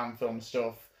some more fan film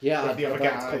stuff. Yeah, with the other I'd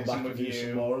like to guys come back and with do you.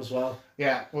 some more as well.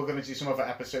 Yeah, we're going to do some other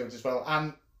episodes as well.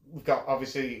 And we've got,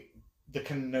 obviously, the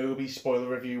Kenobi spoiler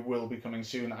review will be coming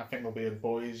soon. I think there'll be a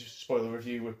boys spoiler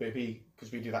review with Bibby,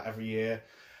 because we do that every year.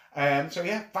 So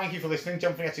yeah, thank you for listening.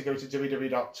 Don't forget to go to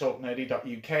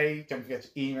www.talknerdy.uk. Don't forget to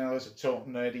email us at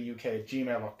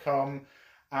talknerdyuk@gmail.com.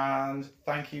 And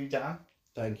thank you, Dan.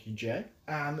 Thank you, Jay.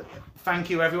 And thank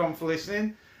you, everyone, for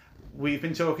listening. We've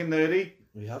been talking nerdy.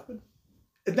 We have been.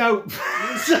 No.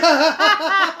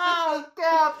 Oh,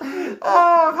 God.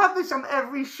 Oh, I've had this on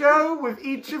every show with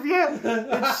each of you.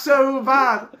 It's so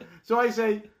bad. So I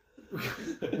say,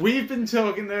 we've been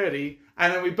talking nerdy,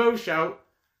 and then we both shout,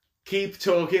 Keep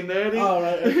talking nerdy. Oh,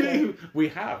 right, okay. We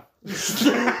have.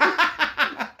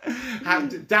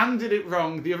 Dan did it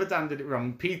wrong. The other Dan did it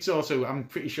wrong. Pete's also, I'm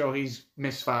pretty sure he's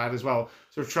misfired as well.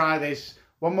 So try this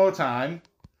one more time.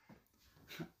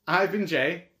 I've been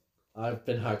Jay. I've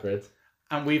been Hagrid.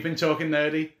 And we've been talking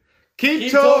nerdy.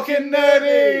 Keep talking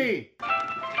nerdy!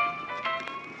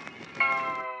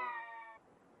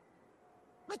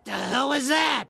 What the hell was that?